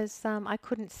because I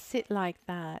couldn't sit like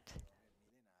that."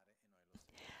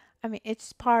 I mean,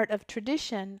 it's part of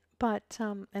tradition, but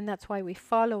and that's why we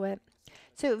follow it.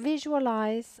 So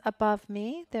visualize above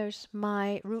me. There's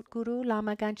my root guru,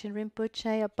 Lama Ganchen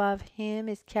Rinpoche. Above him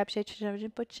is Kyabche Chögyam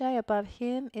Rinpoche. Above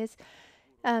him is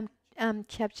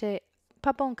Kyabche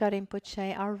Pabonka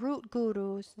Rinpoche, our root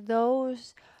gurus,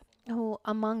 those who,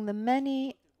 among the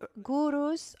many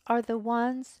gurus, are the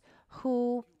ones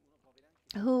who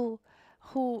who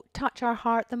who touch our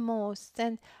heart the most.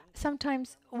 And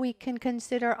sometimes we can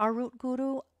consider our root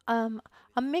guru a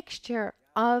mixture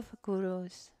of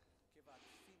gurus.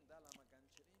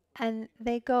 And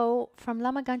they go from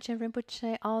Lama Ganchen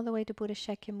Rinpoche all the way to Buddha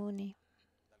Shakyamuni.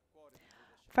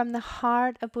 From the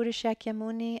heart of Buddha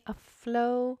Shakyamuni, a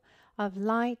flow of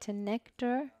light and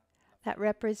nectar that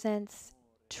represents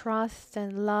trust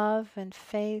and love and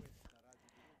faith.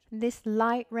 This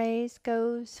light rays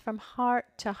goes from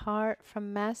heart to heart,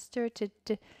 from master to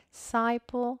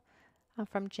disciple,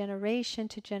 from generation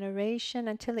to generation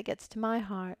until it gets to my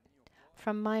heart.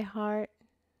 From my heart,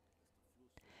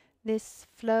 this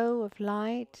flow of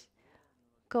light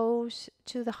goes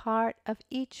to the heart of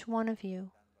each one of you,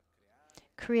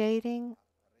 creating,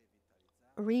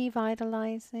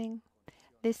 revitalizing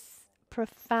this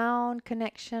profound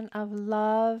connection of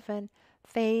love and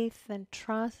faith and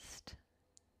trust.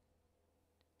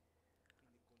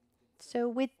 So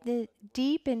with the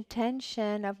deep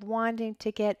intention of wanting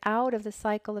to get out of the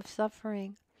cycle of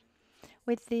suffering,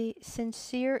 with the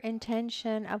sincere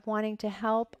intention of wanting to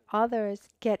help others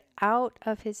get out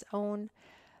of his own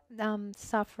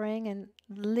suffering and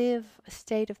live a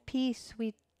state of peace,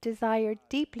 we desire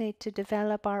deeply to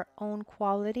develop our own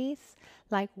qualities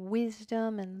like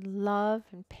wisdom and love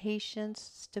and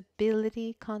patience,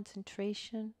 stability,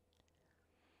 concentration.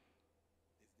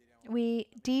 We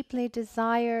deeply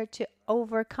desire to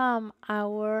overcome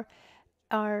our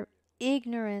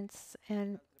ignorance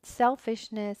and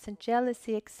selfishness and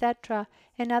jealousy, etc.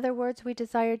 In other words, we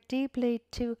desire deeply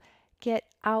to get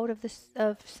out of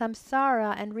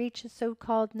samsara and reach a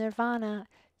so-called nirvana,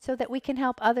 so that we can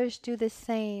help others do the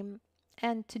same.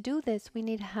 And to do this, we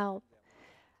need help.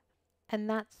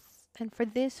 And for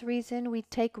this reason, we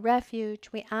take refuge.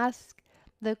 We ask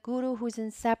the Guru, who's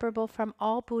inseparable from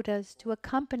all Buddhas, to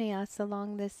accompany us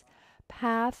along this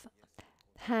path,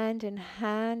 hand in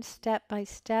hand, step by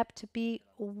step, to be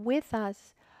with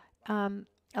us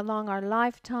along our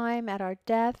lifetime, at our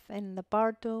death, in the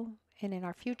bardo, and in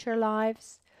our future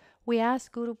lives. We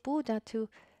ask Guru Buddha to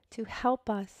help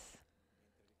us.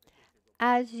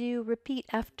 As you repeat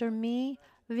after me,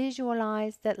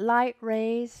 visualize that light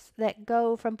rays that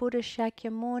go from Buddha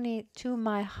Shakyamuni to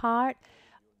my heart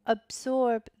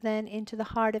absorb then into the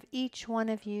heart of each one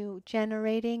of you,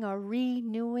 generating or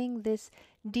renewing this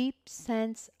deep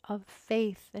sense of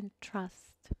faith and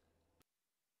trust.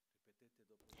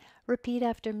 Repeat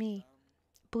after me.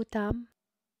 Buddham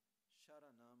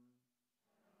Sharanam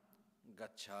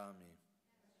Gacchami.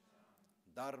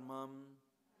 Dharmam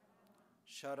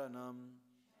Sharanam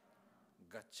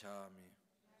Gacchami.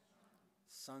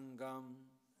 Sangam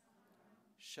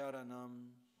Sharanam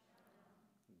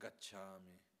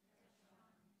Gacchami.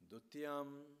 Dutiyam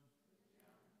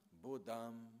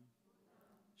Buddham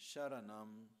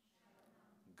Sharanam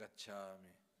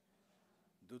Gacchami.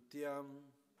 Dutiyam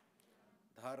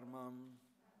Dharmam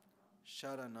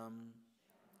Sharanam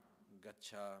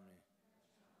Gacchami.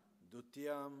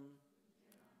 Dutiyam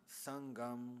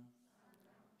Sangam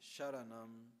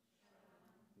Sharanam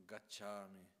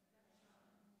Gacchami.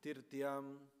 Tirtiyam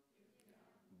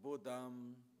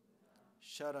Buddham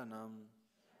Sharanam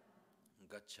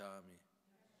Gacchami.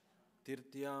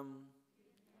 Tirtiyam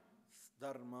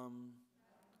Dharmam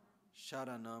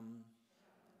Sharanam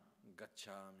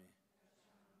Gacchami.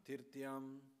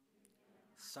 Tirtiyam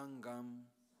Sangam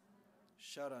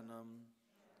Sharanam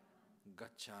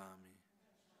Gacchami.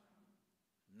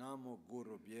 Namo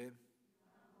Gurubhye,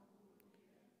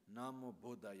 Namo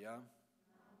Buddhaya,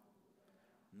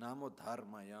 Namo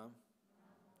Dharmaya,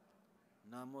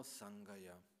 Namo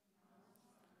Sanghaya.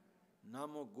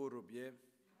 Namo Gurubhye,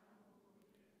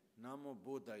 Namo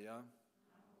Buddhaya,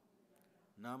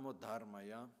 Namo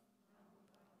Dharmaya,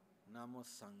 Namo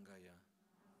Sanghaya.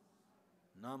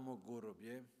 Namo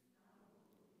Gurubhye,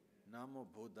 Namo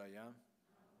Buddhaya,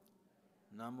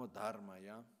 Namo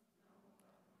Dharmaya,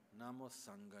 Namo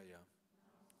Sanghaya.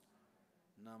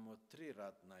 Namo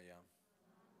Triratnaya.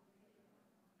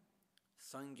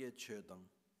 Sangye Chodam.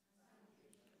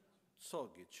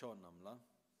 Tsogi Chonamla.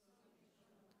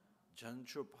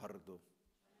 Janchu Pardo.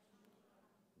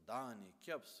 Dani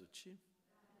Kyapsuchi.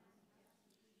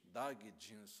 Dagi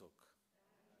Jinsok.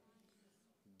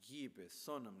 Gibe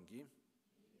Sonamgi.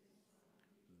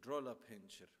 Drola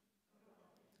Pencher.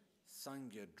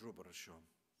 Sangye Drubrasho.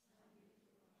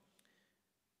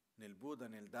 Nel Buddha,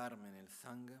 nel Dharma e nel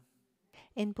Sangha.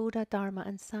 In Buddha, Dharma,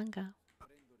 and Sangha,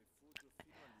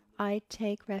 I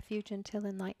take refuge until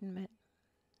enlightenment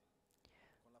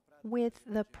with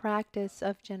the practice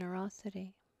of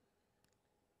generosity,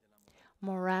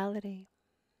 morality,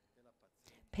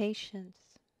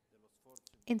 patience,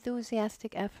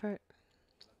 enthusiastic effort,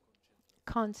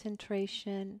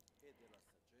 concentration,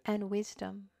 and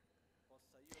wisdom.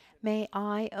 May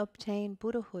I obtain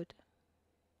Buddhahood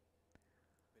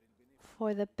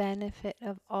for the benefit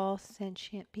of all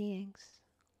sentient beings.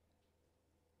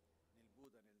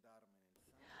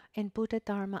 In Buddha,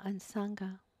 Dharma, and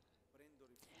Sangha,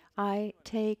 I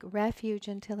take refuge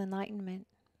until enlightenment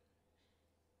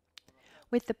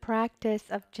with the practice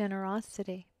of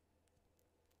generosity,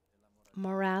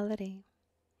 morality,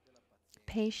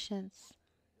 patience,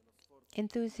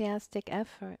 enthusiastic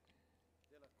effort,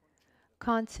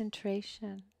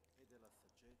 concentration,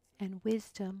 and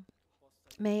wisdom.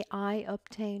 May I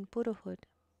obtain Buddhahood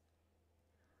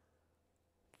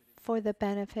for the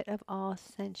benefit of all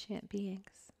sentient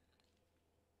beings.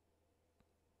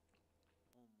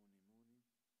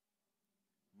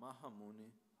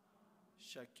 Mahamuni,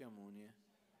 Shakyamuni,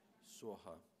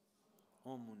 Swaha.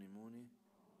 Om Muni Muni,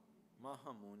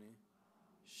 Mahamuni,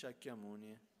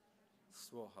 Shakyamuni,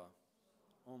 Swaha.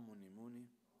 Om Muni Muni,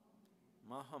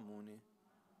 Mahamuni,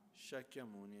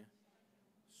 Shakyamuni,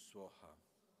 Swaha.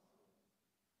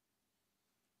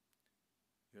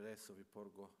 Io adesso vi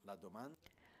porgo la domanda.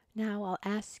 Now I'll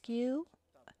ask you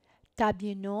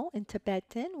Tabyino in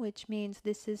Tibetan, which means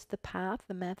this is the path,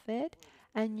 the method,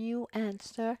 and you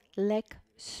answer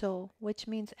NgalSo, which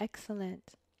means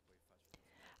excellent.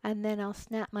 And then I'll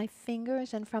snap my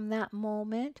fingers, and from that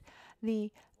moment, the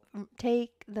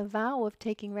vow of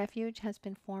taking refuge has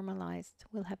been formalized,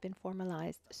 will have been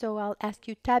formalized. So I'll ask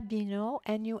you Tabyino,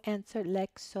 and you answer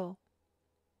NgalSo.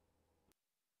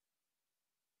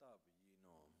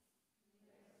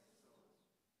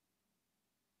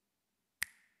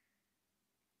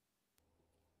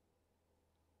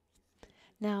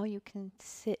 Now you can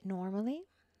sit normally.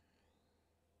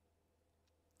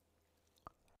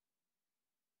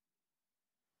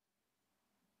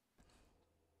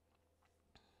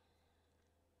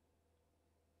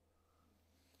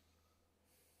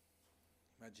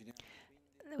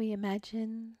 We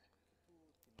imagine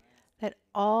that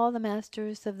all the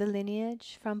masters of the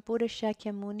lineage from Buddha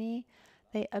Shakyamuni,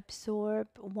 they absorb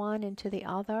one into the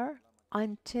other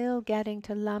until getting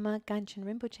to Lama Ganchen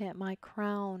Rinpoche at my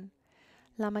crown.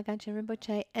 Lama Ganchen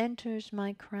Rinpoche enters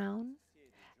my crown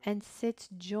and sits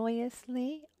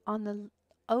joyously on an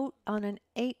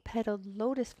 8-petaled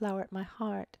lotus flower at my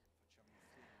heart.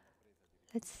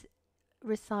 Let's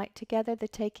recite together the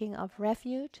taking of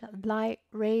refuge. Light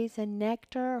rays and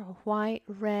nectar, white,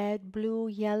 red, blue,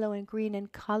 yellow, and green in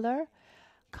color,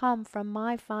 come from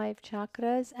my 5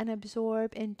 chakras and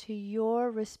absorb into your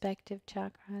respective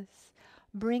chakras,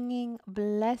 bringing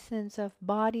blessings of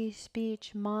body,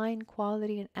 speech, mind,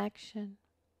 quality, and action.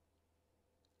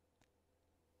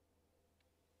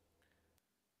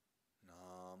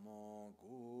 Namo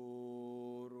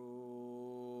Guru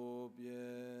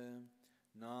Bhye,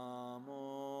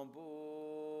 Namo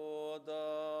Buddhaya,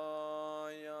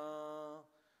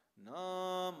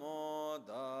 Namo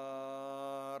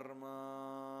Dharmaya,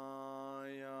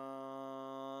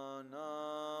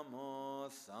 Namo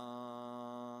Sangaya,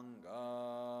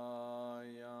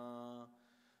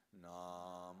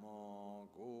 Namo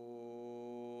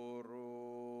Guru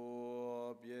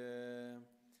Bhye,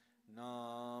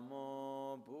 Namo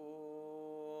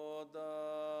Buddhaya,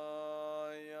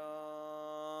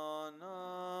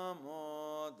 Namo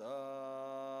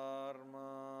Dharmaya,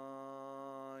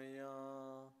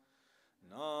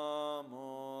 Namo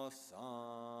Sanghaya,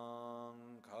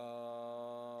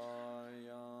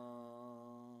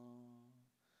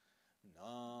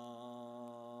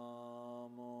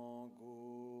 Namo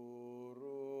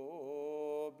Guru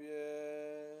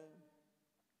Bhye,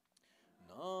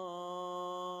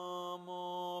 Namo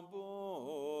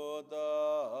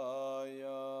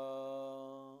Buddhaya,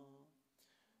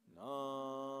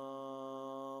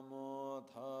 Namo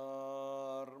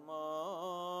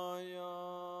Dharmaya,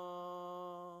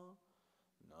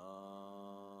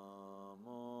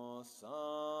 Namo Sangaya,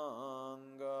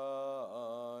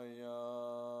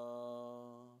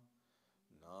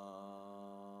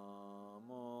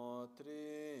 Namo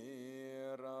Triratnaya.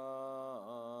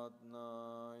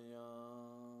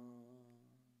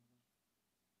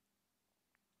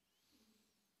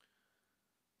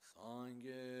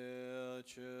 Sangye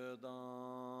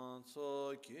Chedan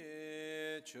Soki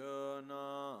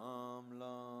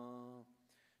Chenamla,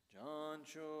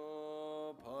 Jancho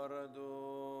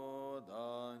Parado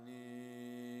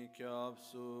Dani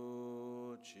Kyapsu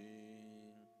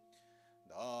Chin,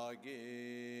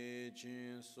 Dagi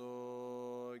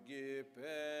Jinso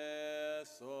Gipe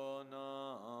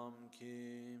Sonam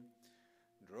Kim,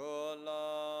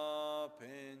 Drola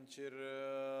Penchir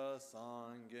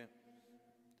Sangye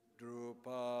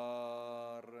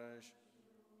Druparish,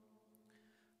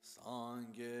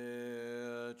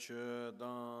 Sangye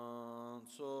Chedan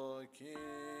Soki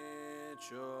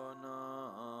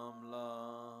Chonamla,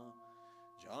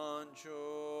 Jancho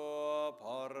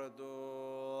Pardo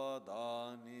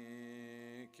Dani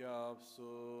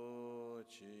Kyapsu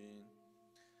Chin,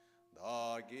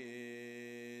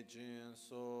 Dagi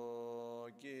Jinso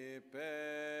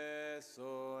Gipe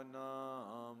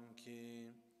Sonam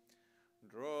Kim,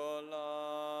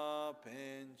 Drola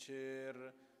Penchir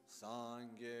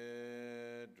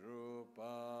Sangye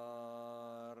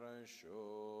Druparasho,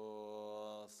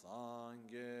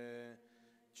 Sangye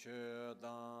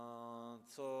Chedan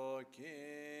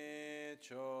Tsoki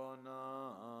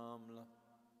Chonamla,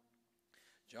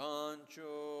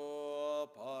 Jancho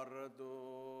Pardo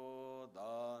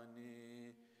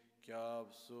Dani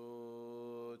Kyapsu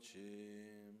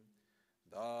Chim,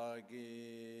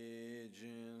 Dagi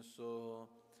Jinso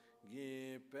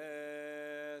Gipe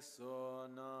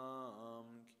Sonam,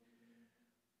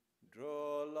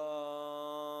 Drola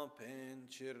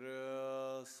Penchir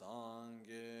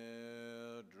Sangye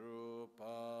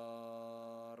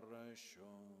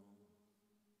Druparasho.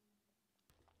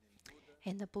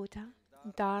 In the Buddha,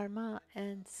 Dharma,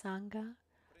 and Sangha,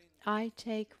 I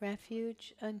take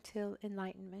refuge until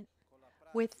enlightenment.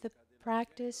 With the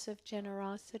practice of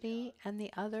generosity and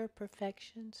the other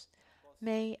perfections,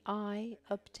 may I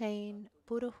obtain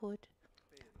Buddhahood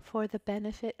for the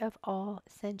benefit of all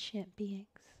sentient beings.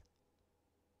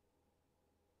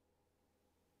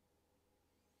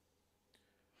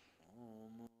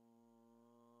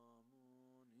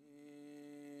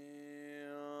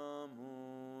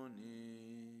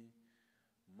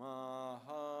 Mahamuni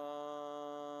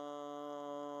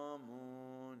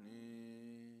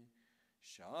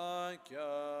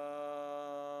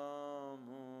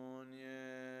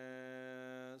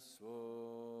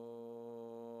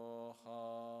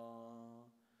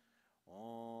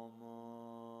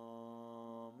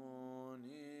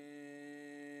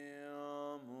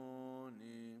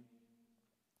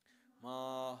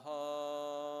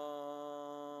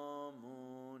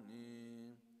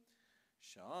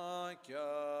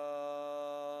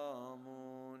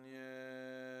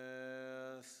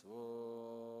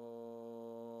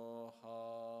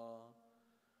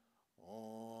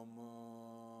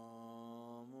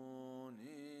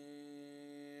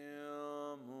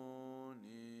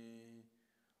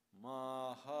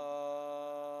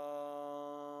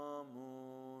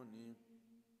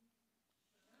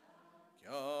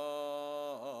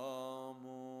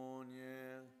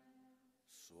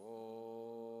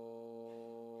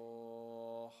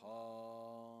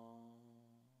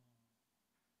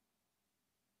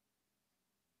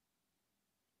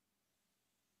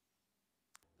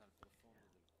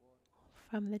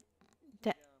from the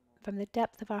from the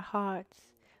depth of our hearts.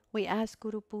 We ask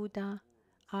Guru Buddha,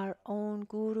 our own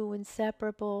Guru,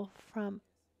 inseparable from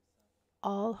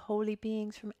all holy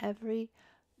beings, from every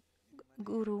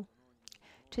Guru,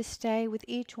 to stay with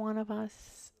each one of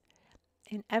us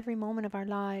in every moment of our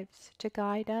lives, to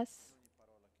guide us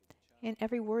in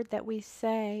every word that we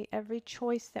say, every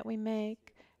choice that we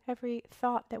make, every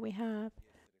thought that we have,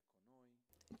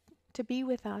 to be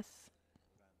with us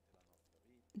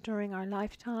during our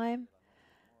lifetime,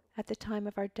 at the time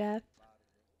of our death,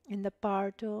 in the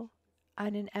bardo,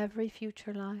 and in every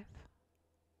future life.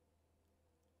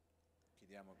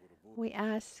 We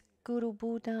ask Guru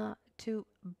Buddha to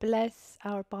bless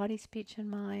our body, speech, and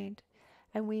mind,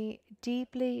 and we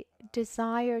deeply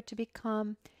desire to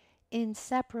become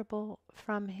inseparable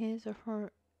from his or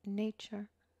her nature,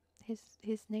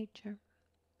 his nature.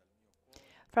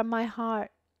 From my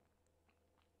heart,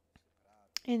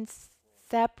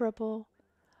 inseparable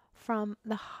from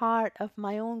the heart of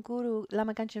my own Guru,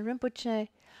 Lama Michel Rinpoche,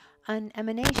 an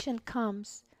emanation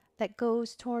comes that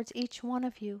goes towards each one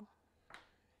of you,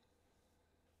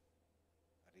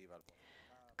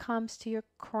 comes to your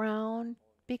crown,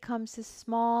 becomes as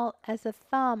small as a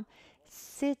thumb,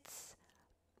 sits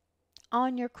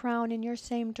on your crown in your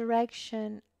same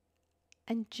direction,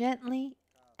 and gently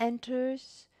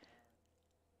enters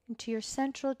into your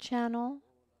central channel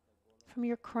from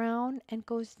your crown and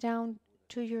goes down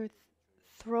to your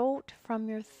throat, from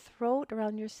your throat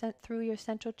around your through your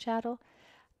central channel,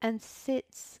 and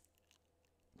sits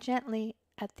gently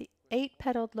at the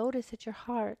 8-petaled lotus at your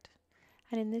heart.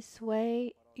 And in this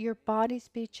way, your body,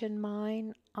 speech, and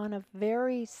mind, on a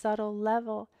very subtle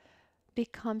level,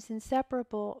 becomes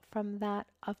inseparable from that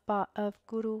of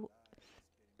Guru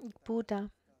Buddha.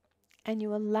 And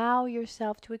you allow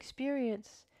yourself to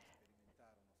experience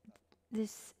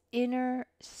this inner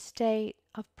state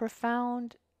of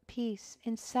profound peace,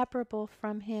 inseparable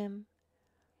from him,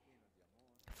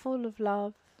 full of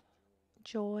love,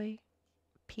 joy,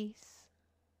 peace.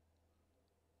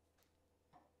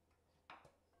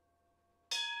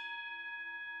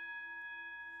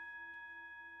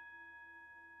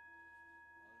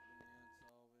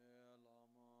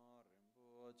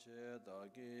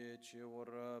 Dagi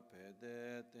chiwara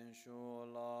pede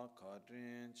tensho la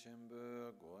kadrin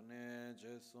chembe gone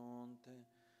jesonte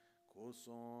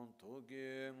kuson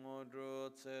toge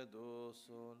ngodro tsedo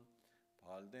sol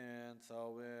palden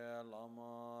tsawe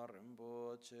lama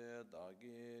rinpoche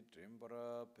dagi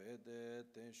trimbra pede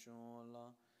tensho la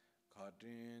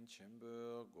kadrin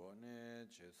chembe gone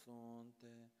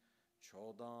jesonte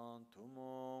chodan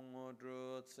tumo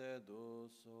ngodro tsedo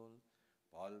sol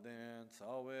Palden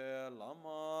tsawe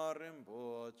lama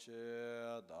rinpoche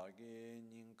dagi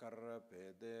ninkar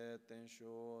pede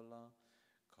tenshola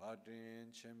kadrin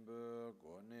chembe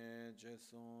gone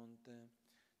jesonte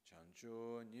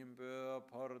chancho nimbe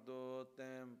pardo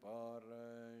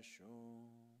tempare shun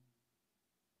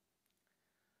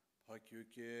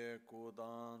pakyuke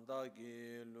kudan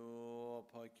dagi lu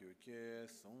pakyuke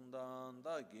sundan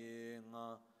dagi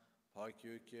nga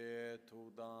pakyuke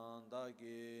tudan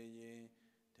dagi yi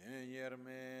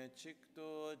Tenyerme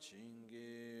chikto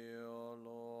chingi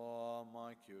olo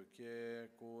makyuke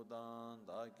kudan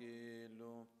dagi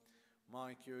lu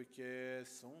makyuke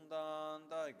sundan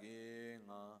dagi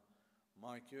nga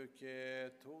makyuke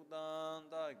tudan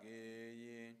dagi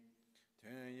yi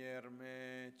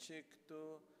tenyerme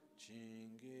chikto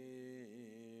chingi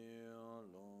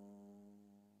olo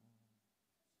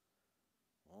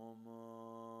Om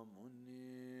Muni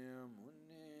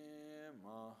Muni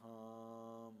Maha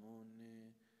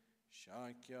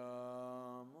Shakyamuni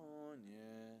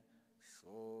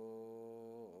Soha.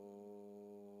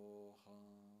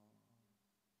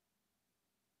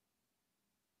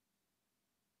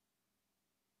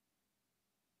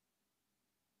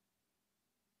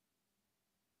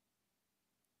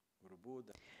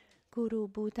 Guru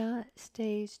Buddha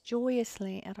stays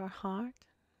joyously at our heart.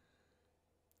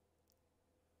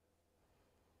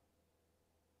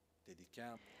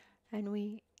 And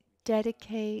we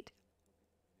dedicate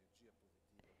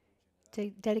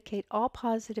all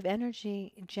positive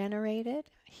energy generated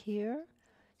here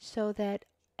so that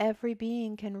every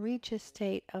being can reach a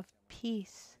state of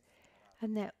peace,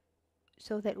 and that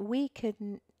so that we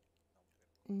could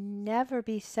never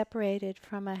be separated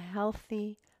from a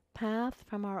healthy path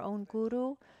from our own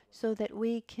Guru, so that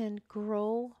we can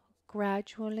grow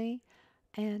gradually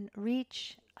and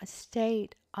reach a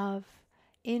state of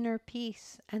inner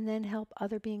peace and then help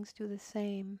other beings do the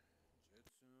same.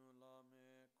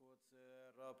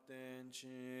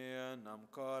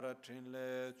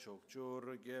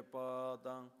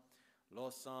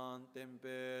 Losan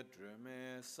tempe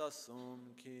drume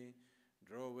sasum ki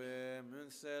drove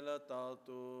munsela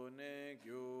tatu ne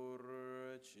gyur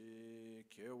chi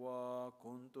kewa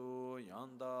kuntu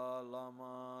yanda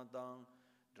lama dang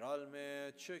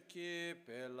dralme cheki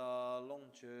pela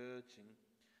longche ching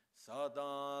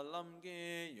sada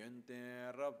lamge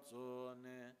yente rabzo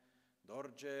ne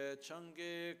dorje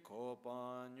change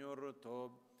kopa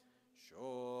nyurtob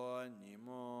sho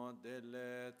nimo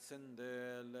dele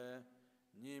tsendele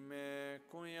nime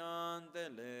kuyan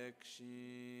delek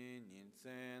shi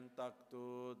ninsen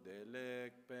taktu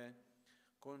delek pe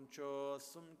kuncho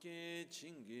sumki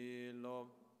chingi lo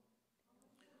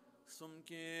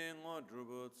sumki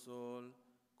ngodrubu tsul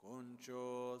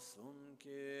kuncho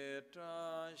sumki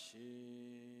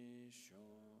trashi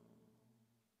shon.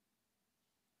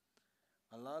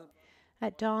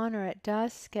 At dawn or at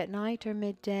dusk, at night or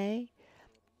midday,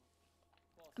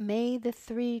 may the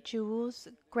three jewels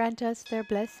grant us their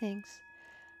blessings.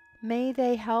 May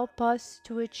they help us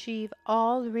to achieve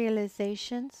all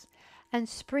realizations and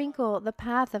sprinkle the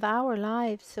path of our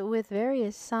lives with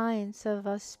various signs of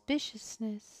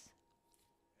auspiciousness.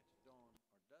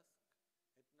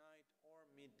 At dawn or dusk, at night or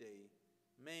midday,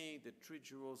 may the three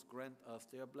jewels grant us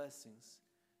their blessings.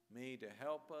 May they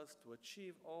help us to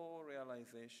achieve all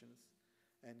realizations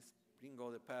and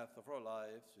sprinkle the path of our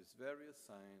lives with various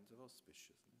signs of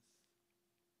auspiciousness.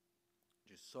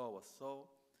 De sol a sol,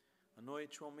 a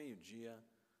noite ou ao meio-dia,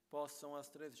 possam as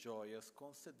três joias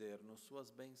conceder-nos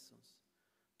suas bênçãos.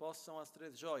 Possam as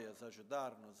três joias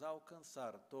ajudar-nos a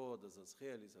alcançar todas as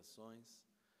realizações.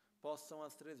 Possam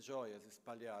as três joias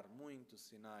espalhar muitos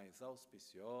sinais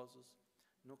auspiciosos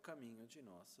no caminho de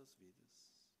nossas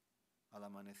vidas. Al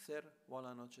amanecer o al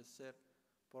anochecer,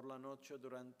 por la noche o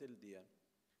durante el día,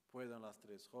 puedan las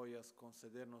tres joyas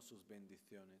concedernos sus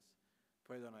bendiciones,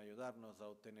 puedan ayudarnos a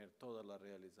obtener todas las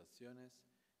realizaciones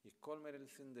y colmar el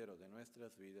sendero de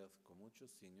nuestras vidas con muchos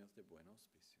signos de buen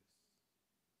auspicio.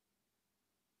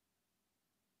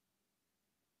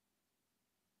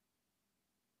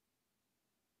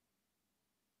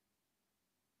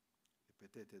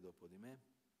 Ripetete dopo di me.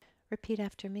 Repeat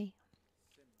after me.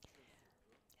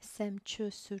 Sem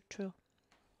Chu Sutro,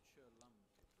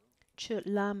 Chu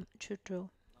Lam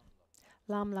Chutro,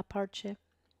 Lam La Parche,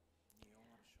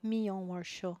 Miyon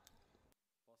Warsho.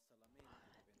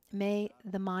 May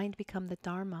the mind become the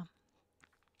Dharma.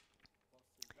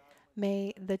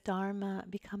 May the Dharma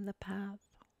become the path.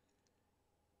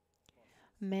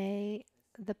 May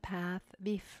the path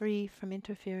be free from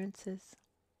interferences.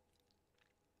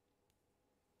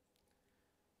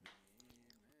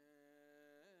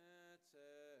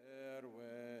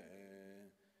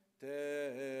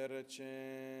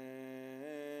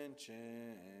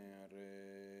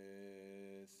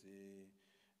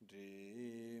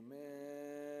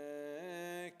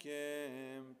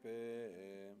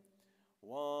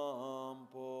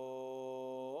 Wampo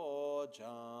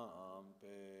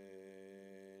jampe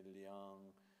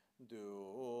liang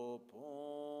dupung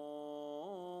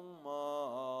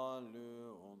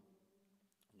malu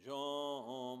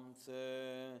jom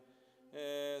se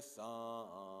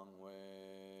sangwe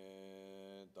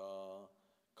da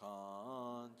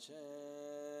kanchen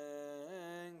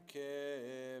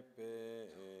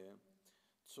kepe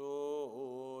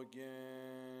tsogen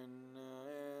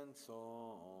en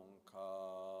song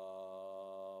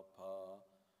kapa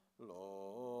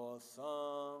lo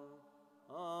sang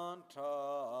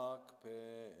antakpe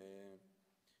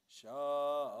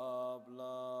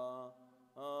shabla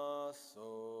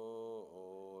asolwade.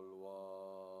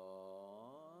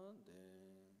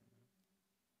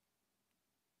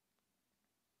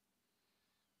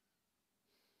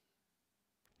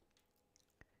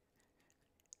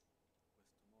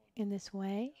 In this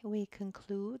way, we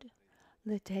conclude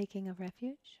the taking of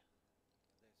refuge.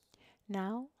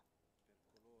 Now,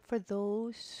 for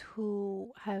those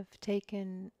who have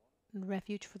taken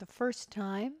refuge for the first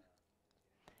time,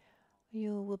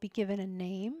 you will be given a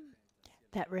name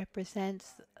that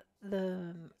represents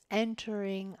the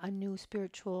entering a new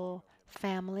spiritual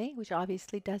family, which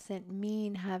obviously doesn't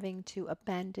mean having to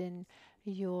abandon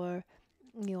your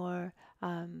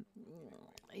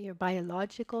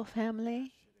biological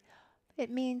family. It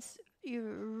means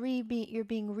you're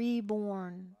being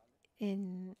reborn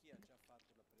in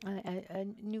a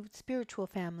new spiritual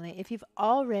family. If you've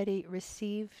already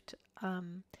received,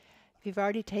 if you've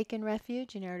already taken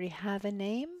refuge and you already have a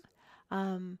name,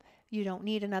 you don't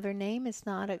need another name. It's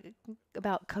not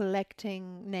about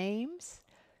collecting names.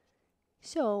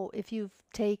 So if you've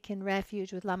taken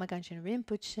refuge with Lama Michel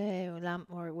Rinpoche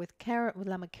or with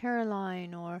Lama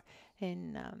Caroline or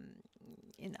in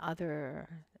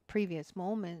other previous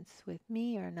moments with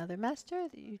me or another master.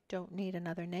 You don't need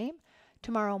another name.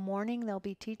 Tomorrow morning there'll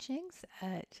be teachings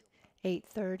at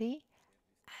 8:30,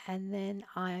 and then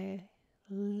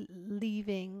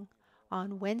leaving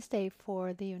on Wednesday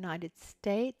for the United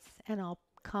States, and I'll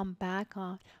come back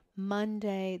on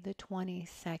Monday the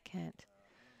 22nd.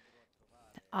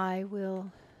 I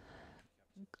will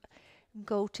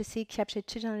go to see Kyabshe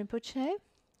Chidan Rinpoche,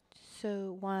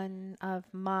 so one of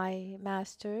my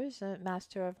masters, a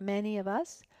master of many of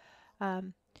us,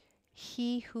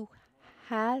 he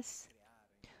has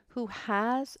who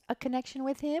has a connection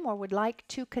with him or would like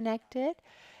to connect it.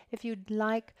 If you'd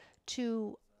like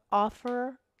to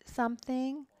offer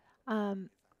something,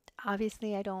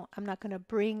 obviously I'm not going to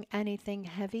bring anything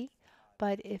heavy,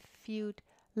 but if you'd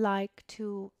like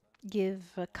to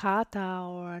give a kata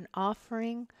or an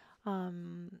offering,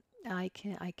 I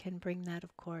can bring that,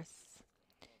 of course.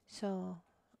 So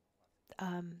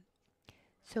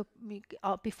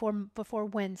before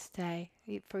Wednesday,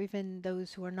 for even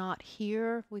those who are not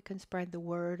here, we can spread the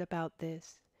word about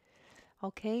this.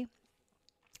 Okay,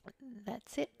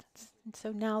 that's it.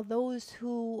 So now those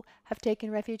who have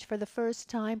taken refuge for the first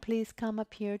time, please come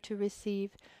up here to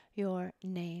receive your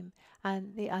name.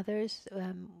 And the others,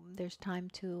 there's time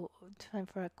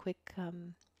for a quick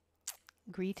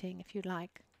greeting if you'd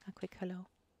like, a quick hello.